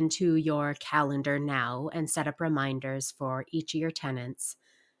 go into your calendar now and set up reminders for each of your tenants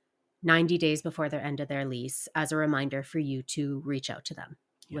 90 days before their end of their lease as a reminder for you to reach out to them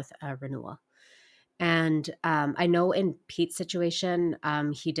with a renewal. And I know in Pete's situation,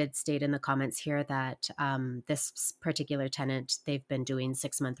 he did state in the comments here that this particular tenant, they've been doing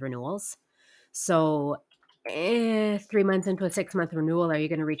 6-month renewals. So 3 months into a 6-month renewal, are you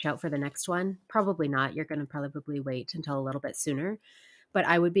going to reach out for the next one? Probably not. You're going to probably wait until a little bit sooner. But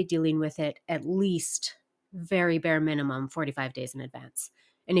I would be dealing with it at least very bare minimum 45 days in advance.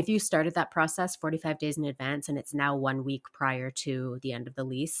 And if you started that process 45 days in advance and it's now 1 week prior to the end of the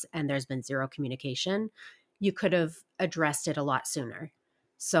lease and there's been zero communication, you could have addressed it a lot sooner.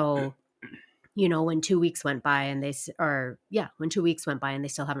 So, when 2 weeks went by and when 2 weeks went by and they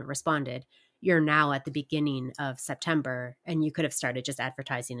still haven't responded, you're now at the beginning of September and you could have started just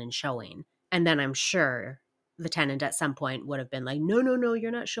advertising and showing. And then I'm sure the tenant at some point would have been like, no,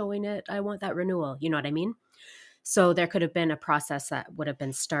 you're not showing it. I want that renewal. You know what I mean? So there could have been a process that would have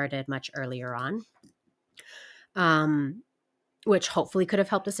been started much earlier on, which hopefully could have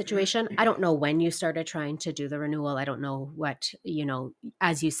helped the situation. I don't know when you started trying to do the renewal. I don't know what,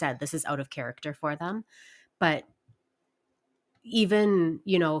 as you said, this is out of character for them. But even,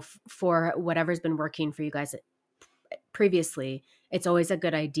 for whatever's been working for you guys previously, it's always a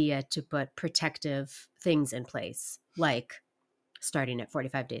good idea to put protective things in place, like starting at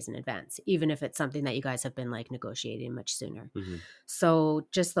 45 days in advance, even if it's something that you guys have been like negotiating much sooner. Mm-hmm. So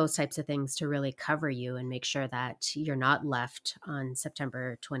just those types of things to really cover you and make sure that you're not left on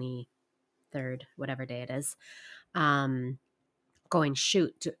September 23rd, whatever day it is, going,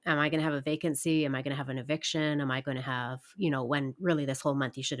 shoot, am I going to have a vacancy? Am I going to have an eviction? Am I going to have, when really this whole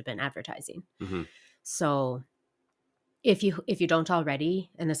month you should have been advertising. Mm-hmm. So if you don't already,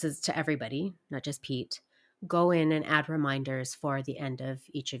 and this is to everybody, not just Pete, go in and add reminders for the end of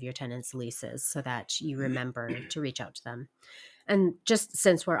each of your tenants' leases so that you remember to reach out to them. And just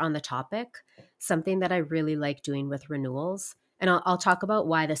since we're on the topic, something that I really like doing with renewals, and I'll talk about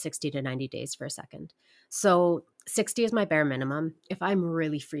why the 60 to 90 days for a second. So 60 is my bare minimum. If I'm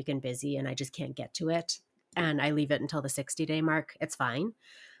really freaking busy and I just can't get to it and I leave it until the 60-day mark, it's fine.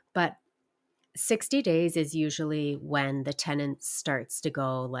 But 60 days is usually when the tenant starts to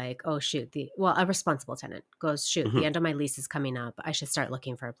go like, oh, shoot, a responsible tenant goes, shoot, mm-hmm. The end of my lease is coming up. I should start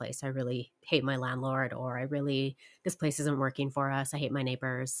looking for a place. I really hate my landlord, or this place isn't working for us. I hate my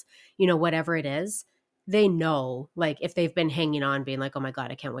neighbors, whatever it is. They know, like, if they've been hanging on being like, oh my God,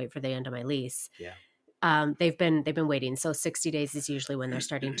 I can't wait for the end of my lease. Yeah. They've been waiting. So 60 days is usually when they're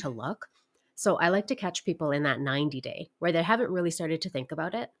starting to look. So I like to catch people in that 90-day where they haven't really started to think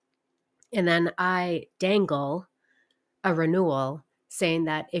about it. And then I dangle a renewal saying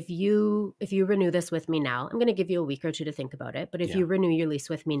that if you renew this with me now, I'm going to give you a week or two to think about it. But if you renew your lease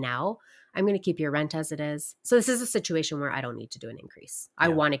with me now, I'm going to keep your rent as it is. So this is a situation where I don't need to do an increase. I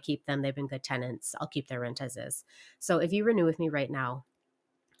want to keep them. They've been good tenants. I'll keep their rent as is. So if you renew with me right now,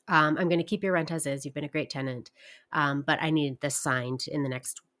 I'm going to keep your rent as is. You've been a great tenant. But I need this signed in the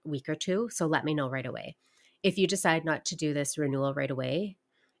next week or two. So let me know right away. If you decide not to do this renewal right away,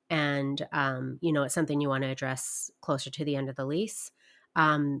 and, it's something you want to address closer to the end of the lease,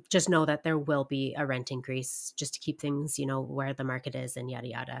 just know that there will be a rent increase just to keep things, where the market is and yada,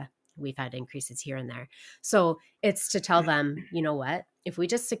 yada. We've had increases here and there. So it's to tell them, you know what, if we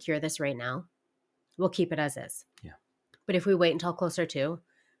just secure this right now, we'll keep it as is. Yeah. But if we wait until closer to,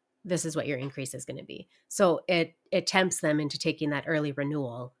 this is what your increase is going to be. So it tempts them into taking that early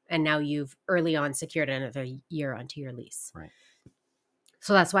renewal. And now you've early on secured another year onto your lease. Right.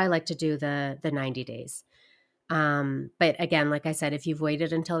 So that's why I like to do the 90 days. But again, like I said, if you've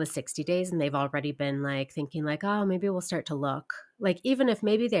waited until the 60 days and they've already been like thinking like, oh, maybe we'll start to look, like, even if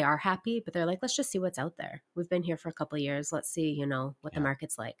maybe they are happy, but they're like, let's just see what's out there. We've been here for a couple of years. Let's see, what the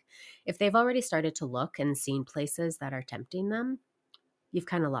market's like. If they've already started to look and seen places that are tempting them, you've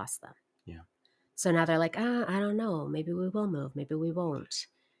kind of lost them. Yeah. So now they're like, I don't know. Maybe we will move. Maybe we won't.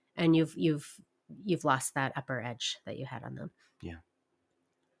 And you've lost that upper edge that you had on them. Yeah.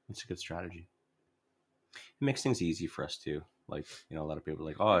 It's a good strategy. It makes things easy for us too. Like, a lot of people are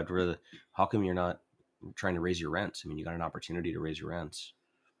like, oh, how come you're not trying to raise your rents? I mean, you got an opportunity to raise your rents.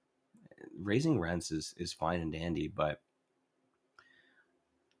 Raising rents is fine and dandy, but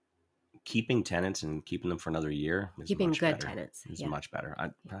keeping tenants and keeping them for another year is keeping much good better. Tenants. Is much better.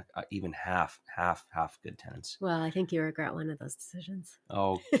 I even half good tenants. Well, I think you regret one of those decisions.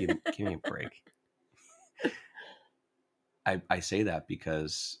 Oh, give me a break. I say that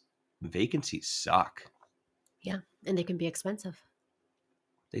because vacancies suck. Yeah, and they can be expensive.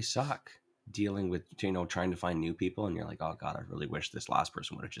 They suck. Dealing with, trying to find new people, and you're like, oh God, I really wish this last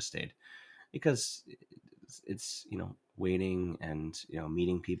person would have just stayed. Because it's waiting and,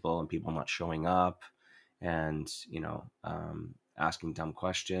 meeting people and people not showing up and, asking dumb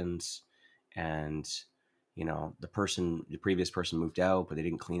questions and, the previous person moved out, but they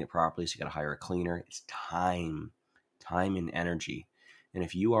didn't clean it properly. So you got to hire a cleaner. It's time and energy. And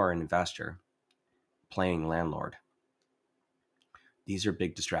if you are an investor, playing landlord, these are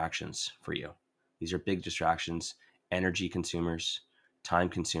big distractions for you. These are big distractions, energy consumers, time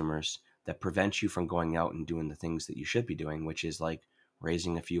consumers that prevent you from going out and doing the things that you should be doing, which is like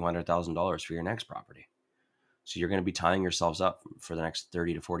raising a few $100,000 for your next property. So you're going to be tying yourselves up for the next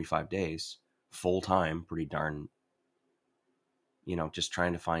 30 to 45 days, full time, pretty darn, just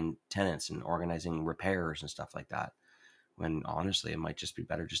trying to find tenants and organizing repairs and stuff like that. When honestly, it might just be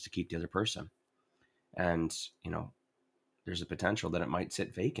better just to keep the other person. And, there's a potential that it might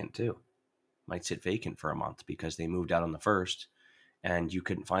sit vacant too. Might sit vacant for a month because they moved out on the 1st and you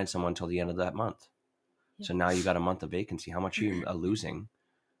couldn't find someone until the end of that month. Yeah. So now you got a month of vacancy. How much are you losing?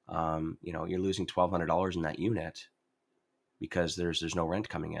 You're losing $1,200 in that unit because there's no rent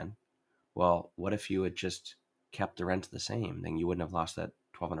coming in. Well, what if you had just kept the rent the same? Then you wouldn't have lost that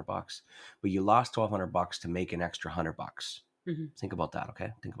 $1,200. But you lost $1,200 to make an extra $100. Mm-hmm. Think about that,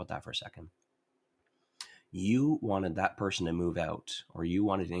 okay? Think about that for a second. You wanted that person to move out, or you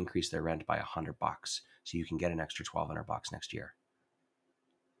wanted to increase their rent by $100 so you can get an extra $1,200 next year.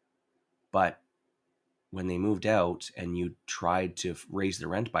 But when they moved out and you tried to raise the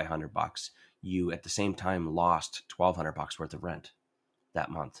rent by $100, you at the same time lost $1,200 worth of rent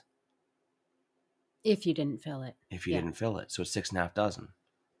that month. If you didn't fill it. Didn't fill it. So it's $6.5 dozen.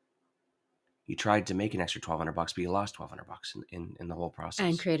 You tried to make an extra $1,200, but you lost $1,200 in the whole process.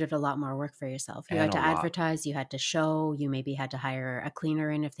 And created a lot more work for yourself. You had to advertise, you had to show, you maybe had to hire a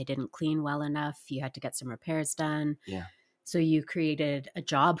cleaner in if they didn't clean well enough. You had to get some repairs done. Yeah. So you created a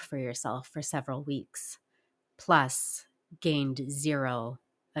job for yourself for several weeks, plus gained zero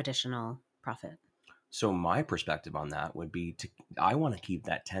additional profit. So my perspective on that would be I want to keep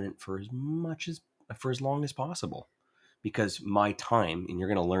that tenant for as long as possible. Because my time, and you're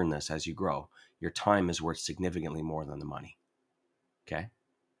going to learn this as you grow, your time is worth significantly more than the money. Okay?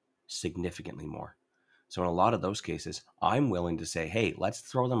 Significantly more. So in a lot of those cases, I'm willing to say, hey, let's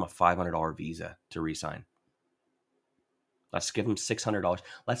throw them a $500 visa to re-sign. Let's give them $600.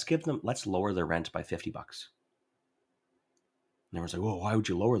 Let's lower their rent by $50. And everyone's like, whoa, why would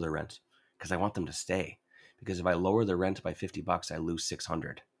you lower their rent? Because I want them to stay. Because if I lower their rent by $50, I lose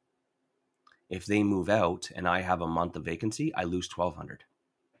 $600. If they move out and I have a month of vacancy, I lose $1,200.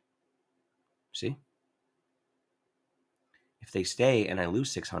 See? If they stay and I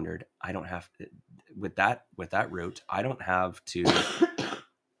lose $600, I don't have to, with that route, I don't have to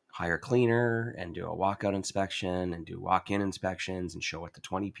hire a cleaner and do a walkout inspection and do walk-in inspections and show it to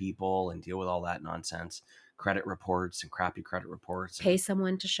 20 people and deal with all that nonsense. Credit reports and crappy credit reports. Pay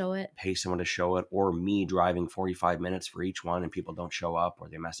someone to show it. Or me driving 45 minutes for each one and people don't show up, or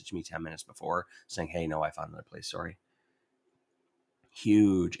they message me 10 minutes before saying, hey, no, I found another place. Sorry.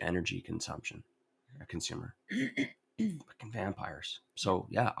 Huge energy consumption. A consumer. Fucking vampires. So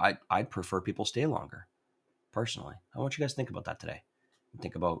yeah, I'd prefer people stay longer. Personally. I want you guys to think about that today. And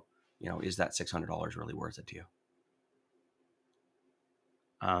think about, is that $600 really worth it to you?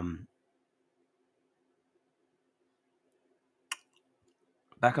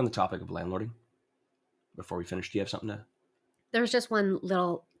 Back on the topic of landlording, before we finish, do you have something to? There was just one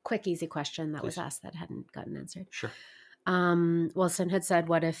little quick, easy question that was asked that hadn't gotten answered. Sure. Wilson had said,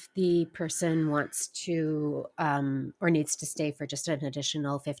 what if the person wants to or needs to stay for just an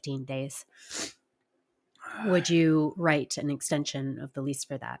additional 15 days? Would you write an extension of the lease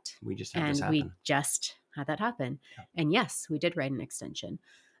for that? We just had this happen. We just had that happen. Yeah. And yes, we did write an extension.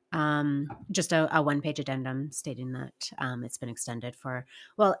 Just a one-page addendum stating that it's been extended for,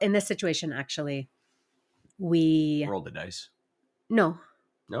 well, in this situation, actually, we... Rolled the dice. No.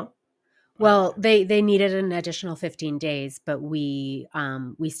 No? Well, they needed an additional 15 days, but we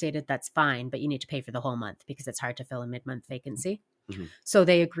stated that's fine, but you need to pay for the whole month because it's hard to fill a mid-month vacancy. Mm-hmm. So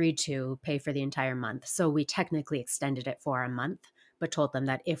they agreed to pay for the entire month. So we technically extended it for a month, but told them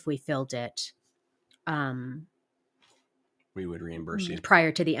that if we filled it... we would reimburse you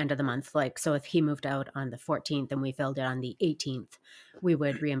prior to the end of the month. So if he moved out on the 14th and we filled it on the 18th, we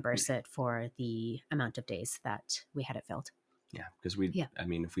would reimburse it for the amount of days that we had it filled. Yeah. Because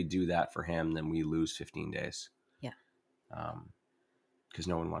if we do that for him, then we lose 15 days. Yeah. Because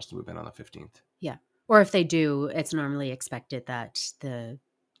no one wants to move in on the 15th. Yeah. Or if they do, it's normally expected that the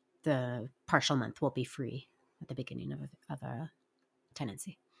partial month will be free at the beginning of a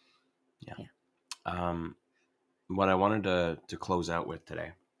tenancy. Yeah. What I wanted to close out with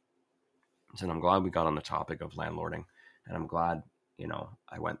today is, and I'm glad we got on the topic of landlording, and I'm glad,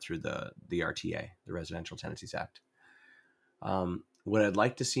 I went through the RTA, the Residential Tenancies Act. What I'd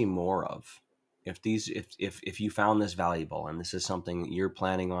like to see more of, if you found this valuable and this is something you're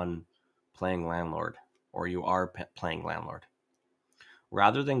planning on playing landlord, or you are playing landlord,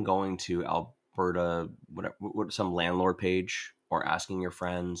 rather than going to Alberta, some landlord page, or asking your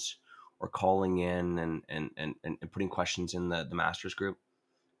friends, or calling in and putting questions in the masters group,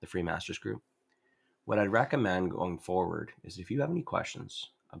 the free masters group. What I'd recommend going forward is if you have any questions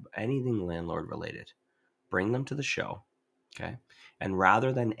of anything landlord related, bring them to the show, okay? And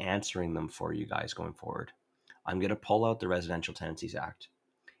rather than answering them for you guys going forward, I'm going to pull out the Residential Tenancies Act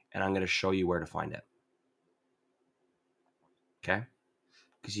and I'm going to show you where to find it, okay?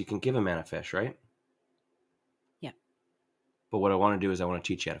 Because you can give a man a fish, right? Yep. But what I want to do is I want to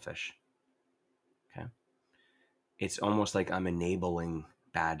teach you how to fish, okay? It's almost like I'm enabling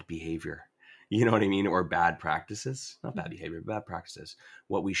bad behavior. You know what I mean? Or bad practices. Not bad behavior, but bad practices.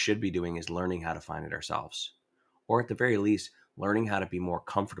 What we should be doing is learning how to find it ourselves. Or at the very least, learning how to be more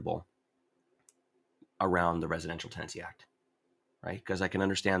comfortable around the Residential Tenancy Act. Right? Because I can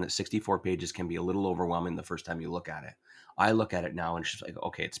understand that 64 pages can be a little overwhelming the first time you look at it. I look at it now and it's just like,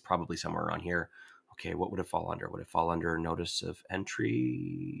 okay, it's probably somewhere around here. Okay, what would it fall under? Would it fall under notice of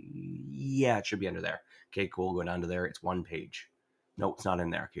entry? Yeah, it should be under there. Okay, cool. Go down to there. It's 1 page. No, it's not in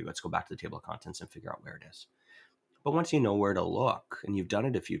there. Okay, let's go back to the table of contents and figure out where it is. But once you know where to look and you've done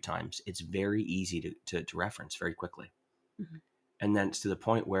it a few times, it's very easy to reference very quickly. Mm-hmm. And then it's to the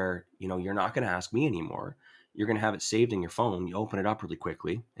point where, you're not going to ask me anymore. You're going to have it saved in your phone. You open it up really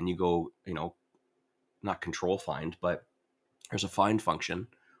quickly and you go, not control find, but there's a find function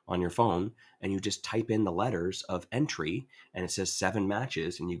on your phone and you just type in the letters of entry and it says 7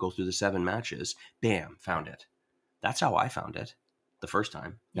 matches and you go through the 7 matches. Bam, found it. That's how I found it the first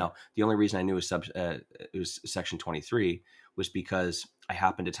time. Now, the only reason I knew it was section 23 was because I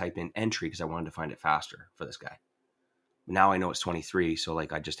happened to type in entry because I wanted to find it faster for this guy. Now I know it's 23. So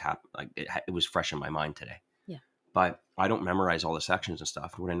I just it was fresh in my mind today. Yeah. But I don't memorize all the sections and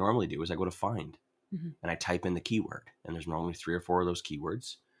stuff. What I normally do is I go to find and I type in the keyword and there's normally 3 or 4 of those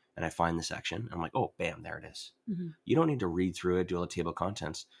keywords and I find the section. And I'm like, oh, bam, there it is. Mm-hmm. You don't need to read through it, do all the table of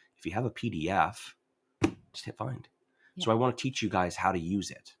contents. If you have a PDF, just hit find. Yeah. So I want to teach you guys how to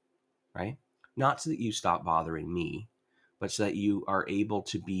use it, right? Not so that you stop bothering me, but so that you are able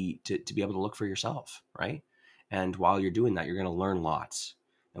to be able to look for yourself, right? And while you're doing that, you're going to learn lots.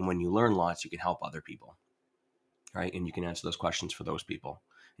 And when you learn lots, you can help other people, right? And you can answer those questions for those people.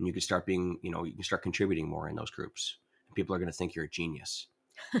 And you can start being, you can start contributing more in those groups. And people are going to think you're a genius.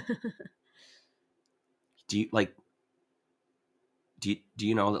 Do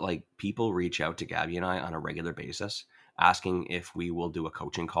you know that people reach out to Gabby and I on a regular basis asking if we will do a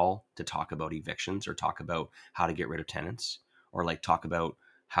coaching call to talk about evictions or talk about how to get rid of tenants or talk about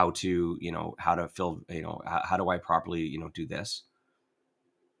how to, how to fill, how do I properly, do this?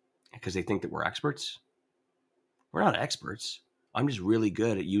 Because they think that we're experts. We're not experts. I'm just really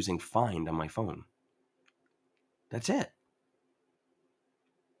good at using find on my phone. That's it.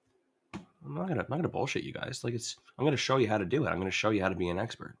 I'm not gonna bullshit you guys. I'm gonna show you how to do it. I'm gonna show you how to be an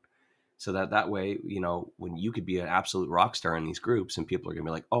expert. So that way, when you could be an absolute rock star in these groups and people are gonna be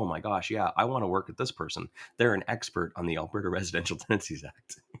like, oh my gosh, yeah, I want to work with this person. They're an expert on the Alberta Residential Tenancies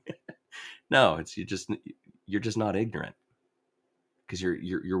Act. No, you're just not ignorant because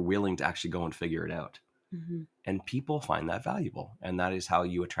you're willing to actually go and figure it out. Mm-hmm. And people find that valuable. And that is how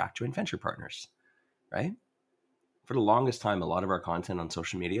you attract joint venture partners, right? For the longest time, a lot of our content on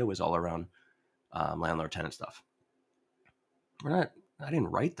social media was all around landlord tenant stuff. I didn't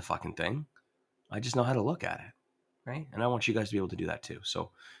write the fucking thing. I just know how to look at it, right? And I want you guys to be able to do that too. So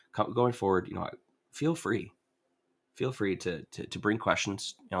going forward, feel free to bring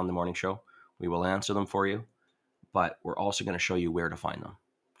questions on the morning show. We will answer them for you, but we're also going to show you where to find them.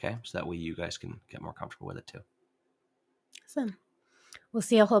 Okay. So that way you guys can get more comfortable with it too. Awesome. We'll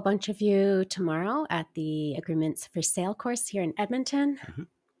see a whole bunch of you tomorrow at the Agreements for Sale course here in Edmonton. Mm-hmm.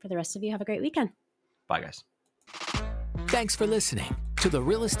 For the rest of you, have a great weekend. Bye, guys. Thanks for listening to the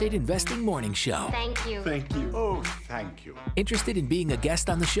Real Estate Investing Morning Show. Thank you. Thank you. Oh, thank you. Interested in being a guest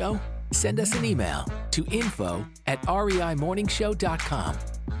on the show? Send us an email to info@reimorningshow.com.